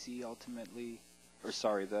PCTC ultimately, or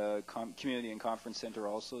sorry, the Community and Conference Center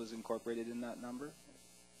also is incorporated in that number.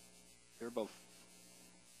 They're about,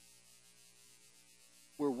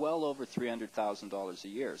 we're well over $300,000 a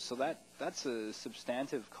year, so that's a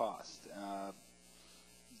substantive cost.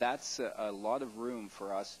 That's a lot of room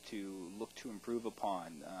for us to look to improve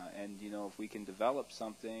upon. And, you know, if we can develop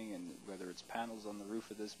something, and whether it's panels on the roof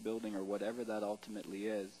of this building or whatever that ultimately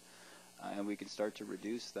is, and we can start to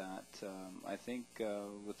reduce that, I think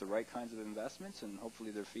with the right kinds of investments, and hopefully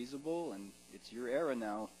they're feasible, and it's your era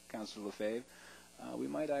now, Councillor Lefebvre, we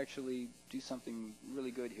might actually do something really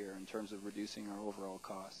good here in terms of reducing our overall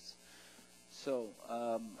costs. So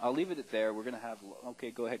I'll leave it at there. We're going to have, okay,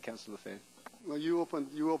 go ahead, Councillor Lefebvre. Well, you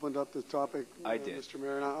opened up the topic, I did. Mr.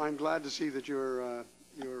 Mayor, and I'm glad to see that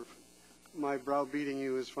my browbeating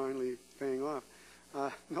you is finally paying off.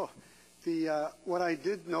 What I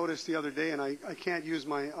did notice the other day, and I can't use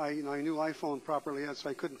my new iPhone properly yet,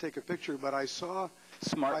 so I couldn't take a picture, but I saw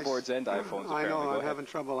smart boards and iPhones. I know, I'm having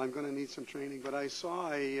trouble. I'm going to need some training, but I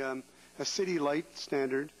saw a city light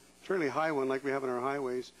standard, fairly high one like we have on our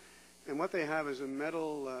highways. And what they have is a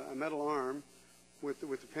metal arm with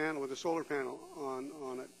the solar panel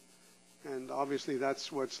on it. And obviously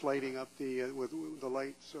that's what's lighting up with the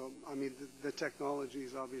light. So I mean the technology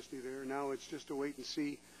is obviously there. Now it's just to wait and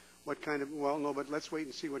see what kind of but let's wait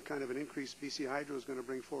and see what kind of an increase BC Hydro is going to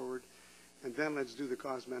bring forward, and then let's do the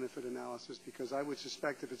cost benefit analysis, because I would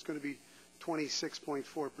suspect if it's going to be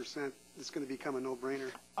 26.4%, it's going to become a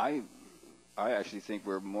no-brainer. I actually think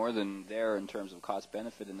we're more than there in terms of cost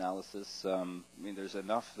benefit analysis. I mean, there's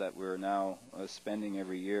enough that we're now spending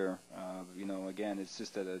every year. Again, it's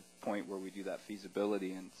just at a point where we do that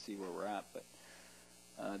feasibility and see where we're at.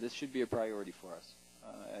 But this should be a priority for us.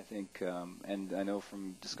 I think, and I know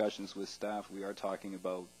from discussions with staff, we are talking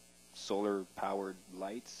about solar-powered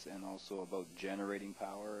lights and also about generating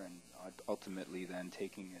power and ultimately then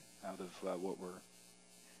taking it out of what we're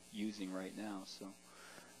using right now. So.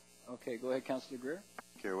 Okay, go ahead, Councillor Greer.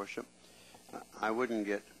 Thank you, Your Worship. I wouldn't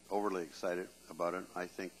get overly excited about it. I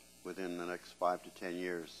think within the next 5 to 10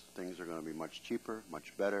 years, things are going to be much cheaper,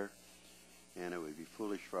 much better, and it would be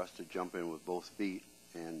foolish for us to jump in with both feet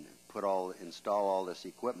and install all this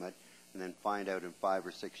equipment and then find out in 5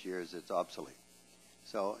 or 6 years it's obsolete.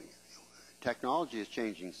 So technology is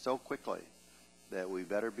changing so quickly that we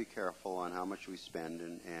better be careful on how much we spend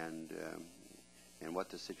and what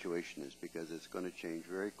the situation is, because it's going to change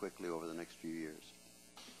very quickly over the next few years.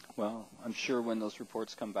 Well, I'm sure when those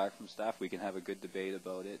reports come back from staff, we can have a good debate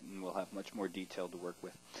about it, and we'll have much more detail to work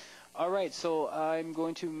with. All right, so I'm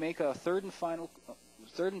going to make a third and final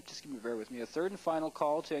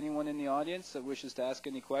call to anyone in the audience that wishes to ask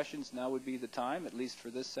any questions. Now would be the time, at least for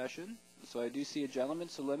this session. So I do see a gentleman,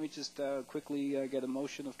 so let me just quickly get a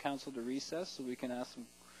motion of council to recess so we can ask some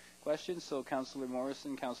questions. So Councillor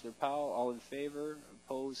Morrison, Councillor Powell, all in favor,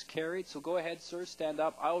 opposed, carried. So go ahead, sir, stand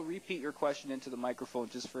up. I'll repeat your question into the microphone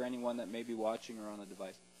just for anyone that may be watching or on a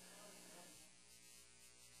device.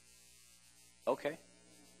 Okay.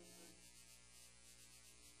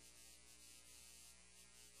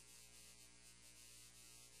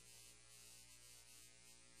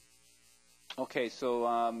 Okay, so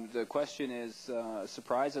the question is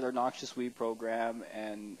surprise at our noxious weed program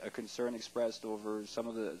and a concern expressed over some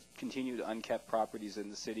of the continued unkept properties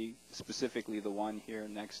in the city, specifically the one here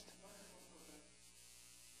next.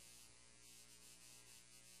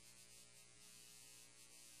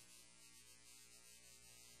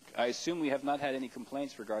 I assume we have not had any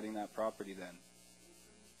complaints regarding that property then.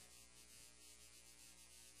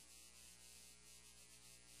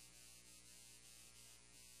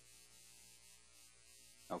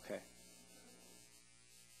 Okay.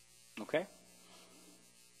 Okay.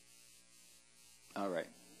 All right.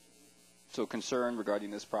 So concern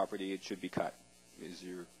regarding this property, it should be cut. Is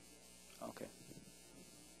your okay?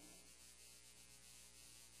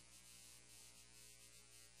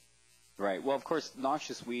 Right. Well, of course,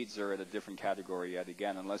 noxious weeds are at a different category yet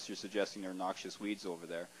again, unless you're suggesting there are noxious weeds over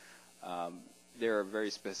there. There are a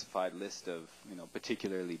very specified list of,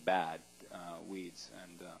 particularly bad weeds.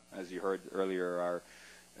 And as you heard earlier, our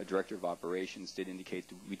Director of Operations did indicate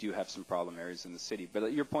that we do have some problem areas in the city.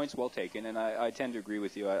 But your point's well taken, and I tend to agree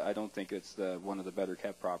with you. I don't think it's one of the better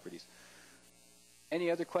kept properties. Any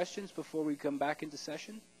other questions before we come back into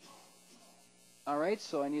session? All right,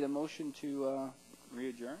 so I need a motion to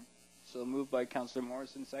re-adjourn. So moved by Councillor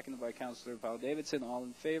Morrison, seconded by Councillor Powell-Davidson. All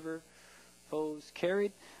in favor? Opposed?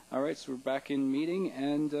 Carried. All right, so we're back in meeting,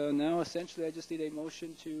 and now essentially I just need a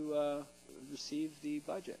motion to receive the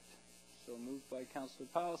budget. So moved by Councillor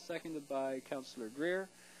Powell, seconded by Councillor Greer,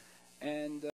 and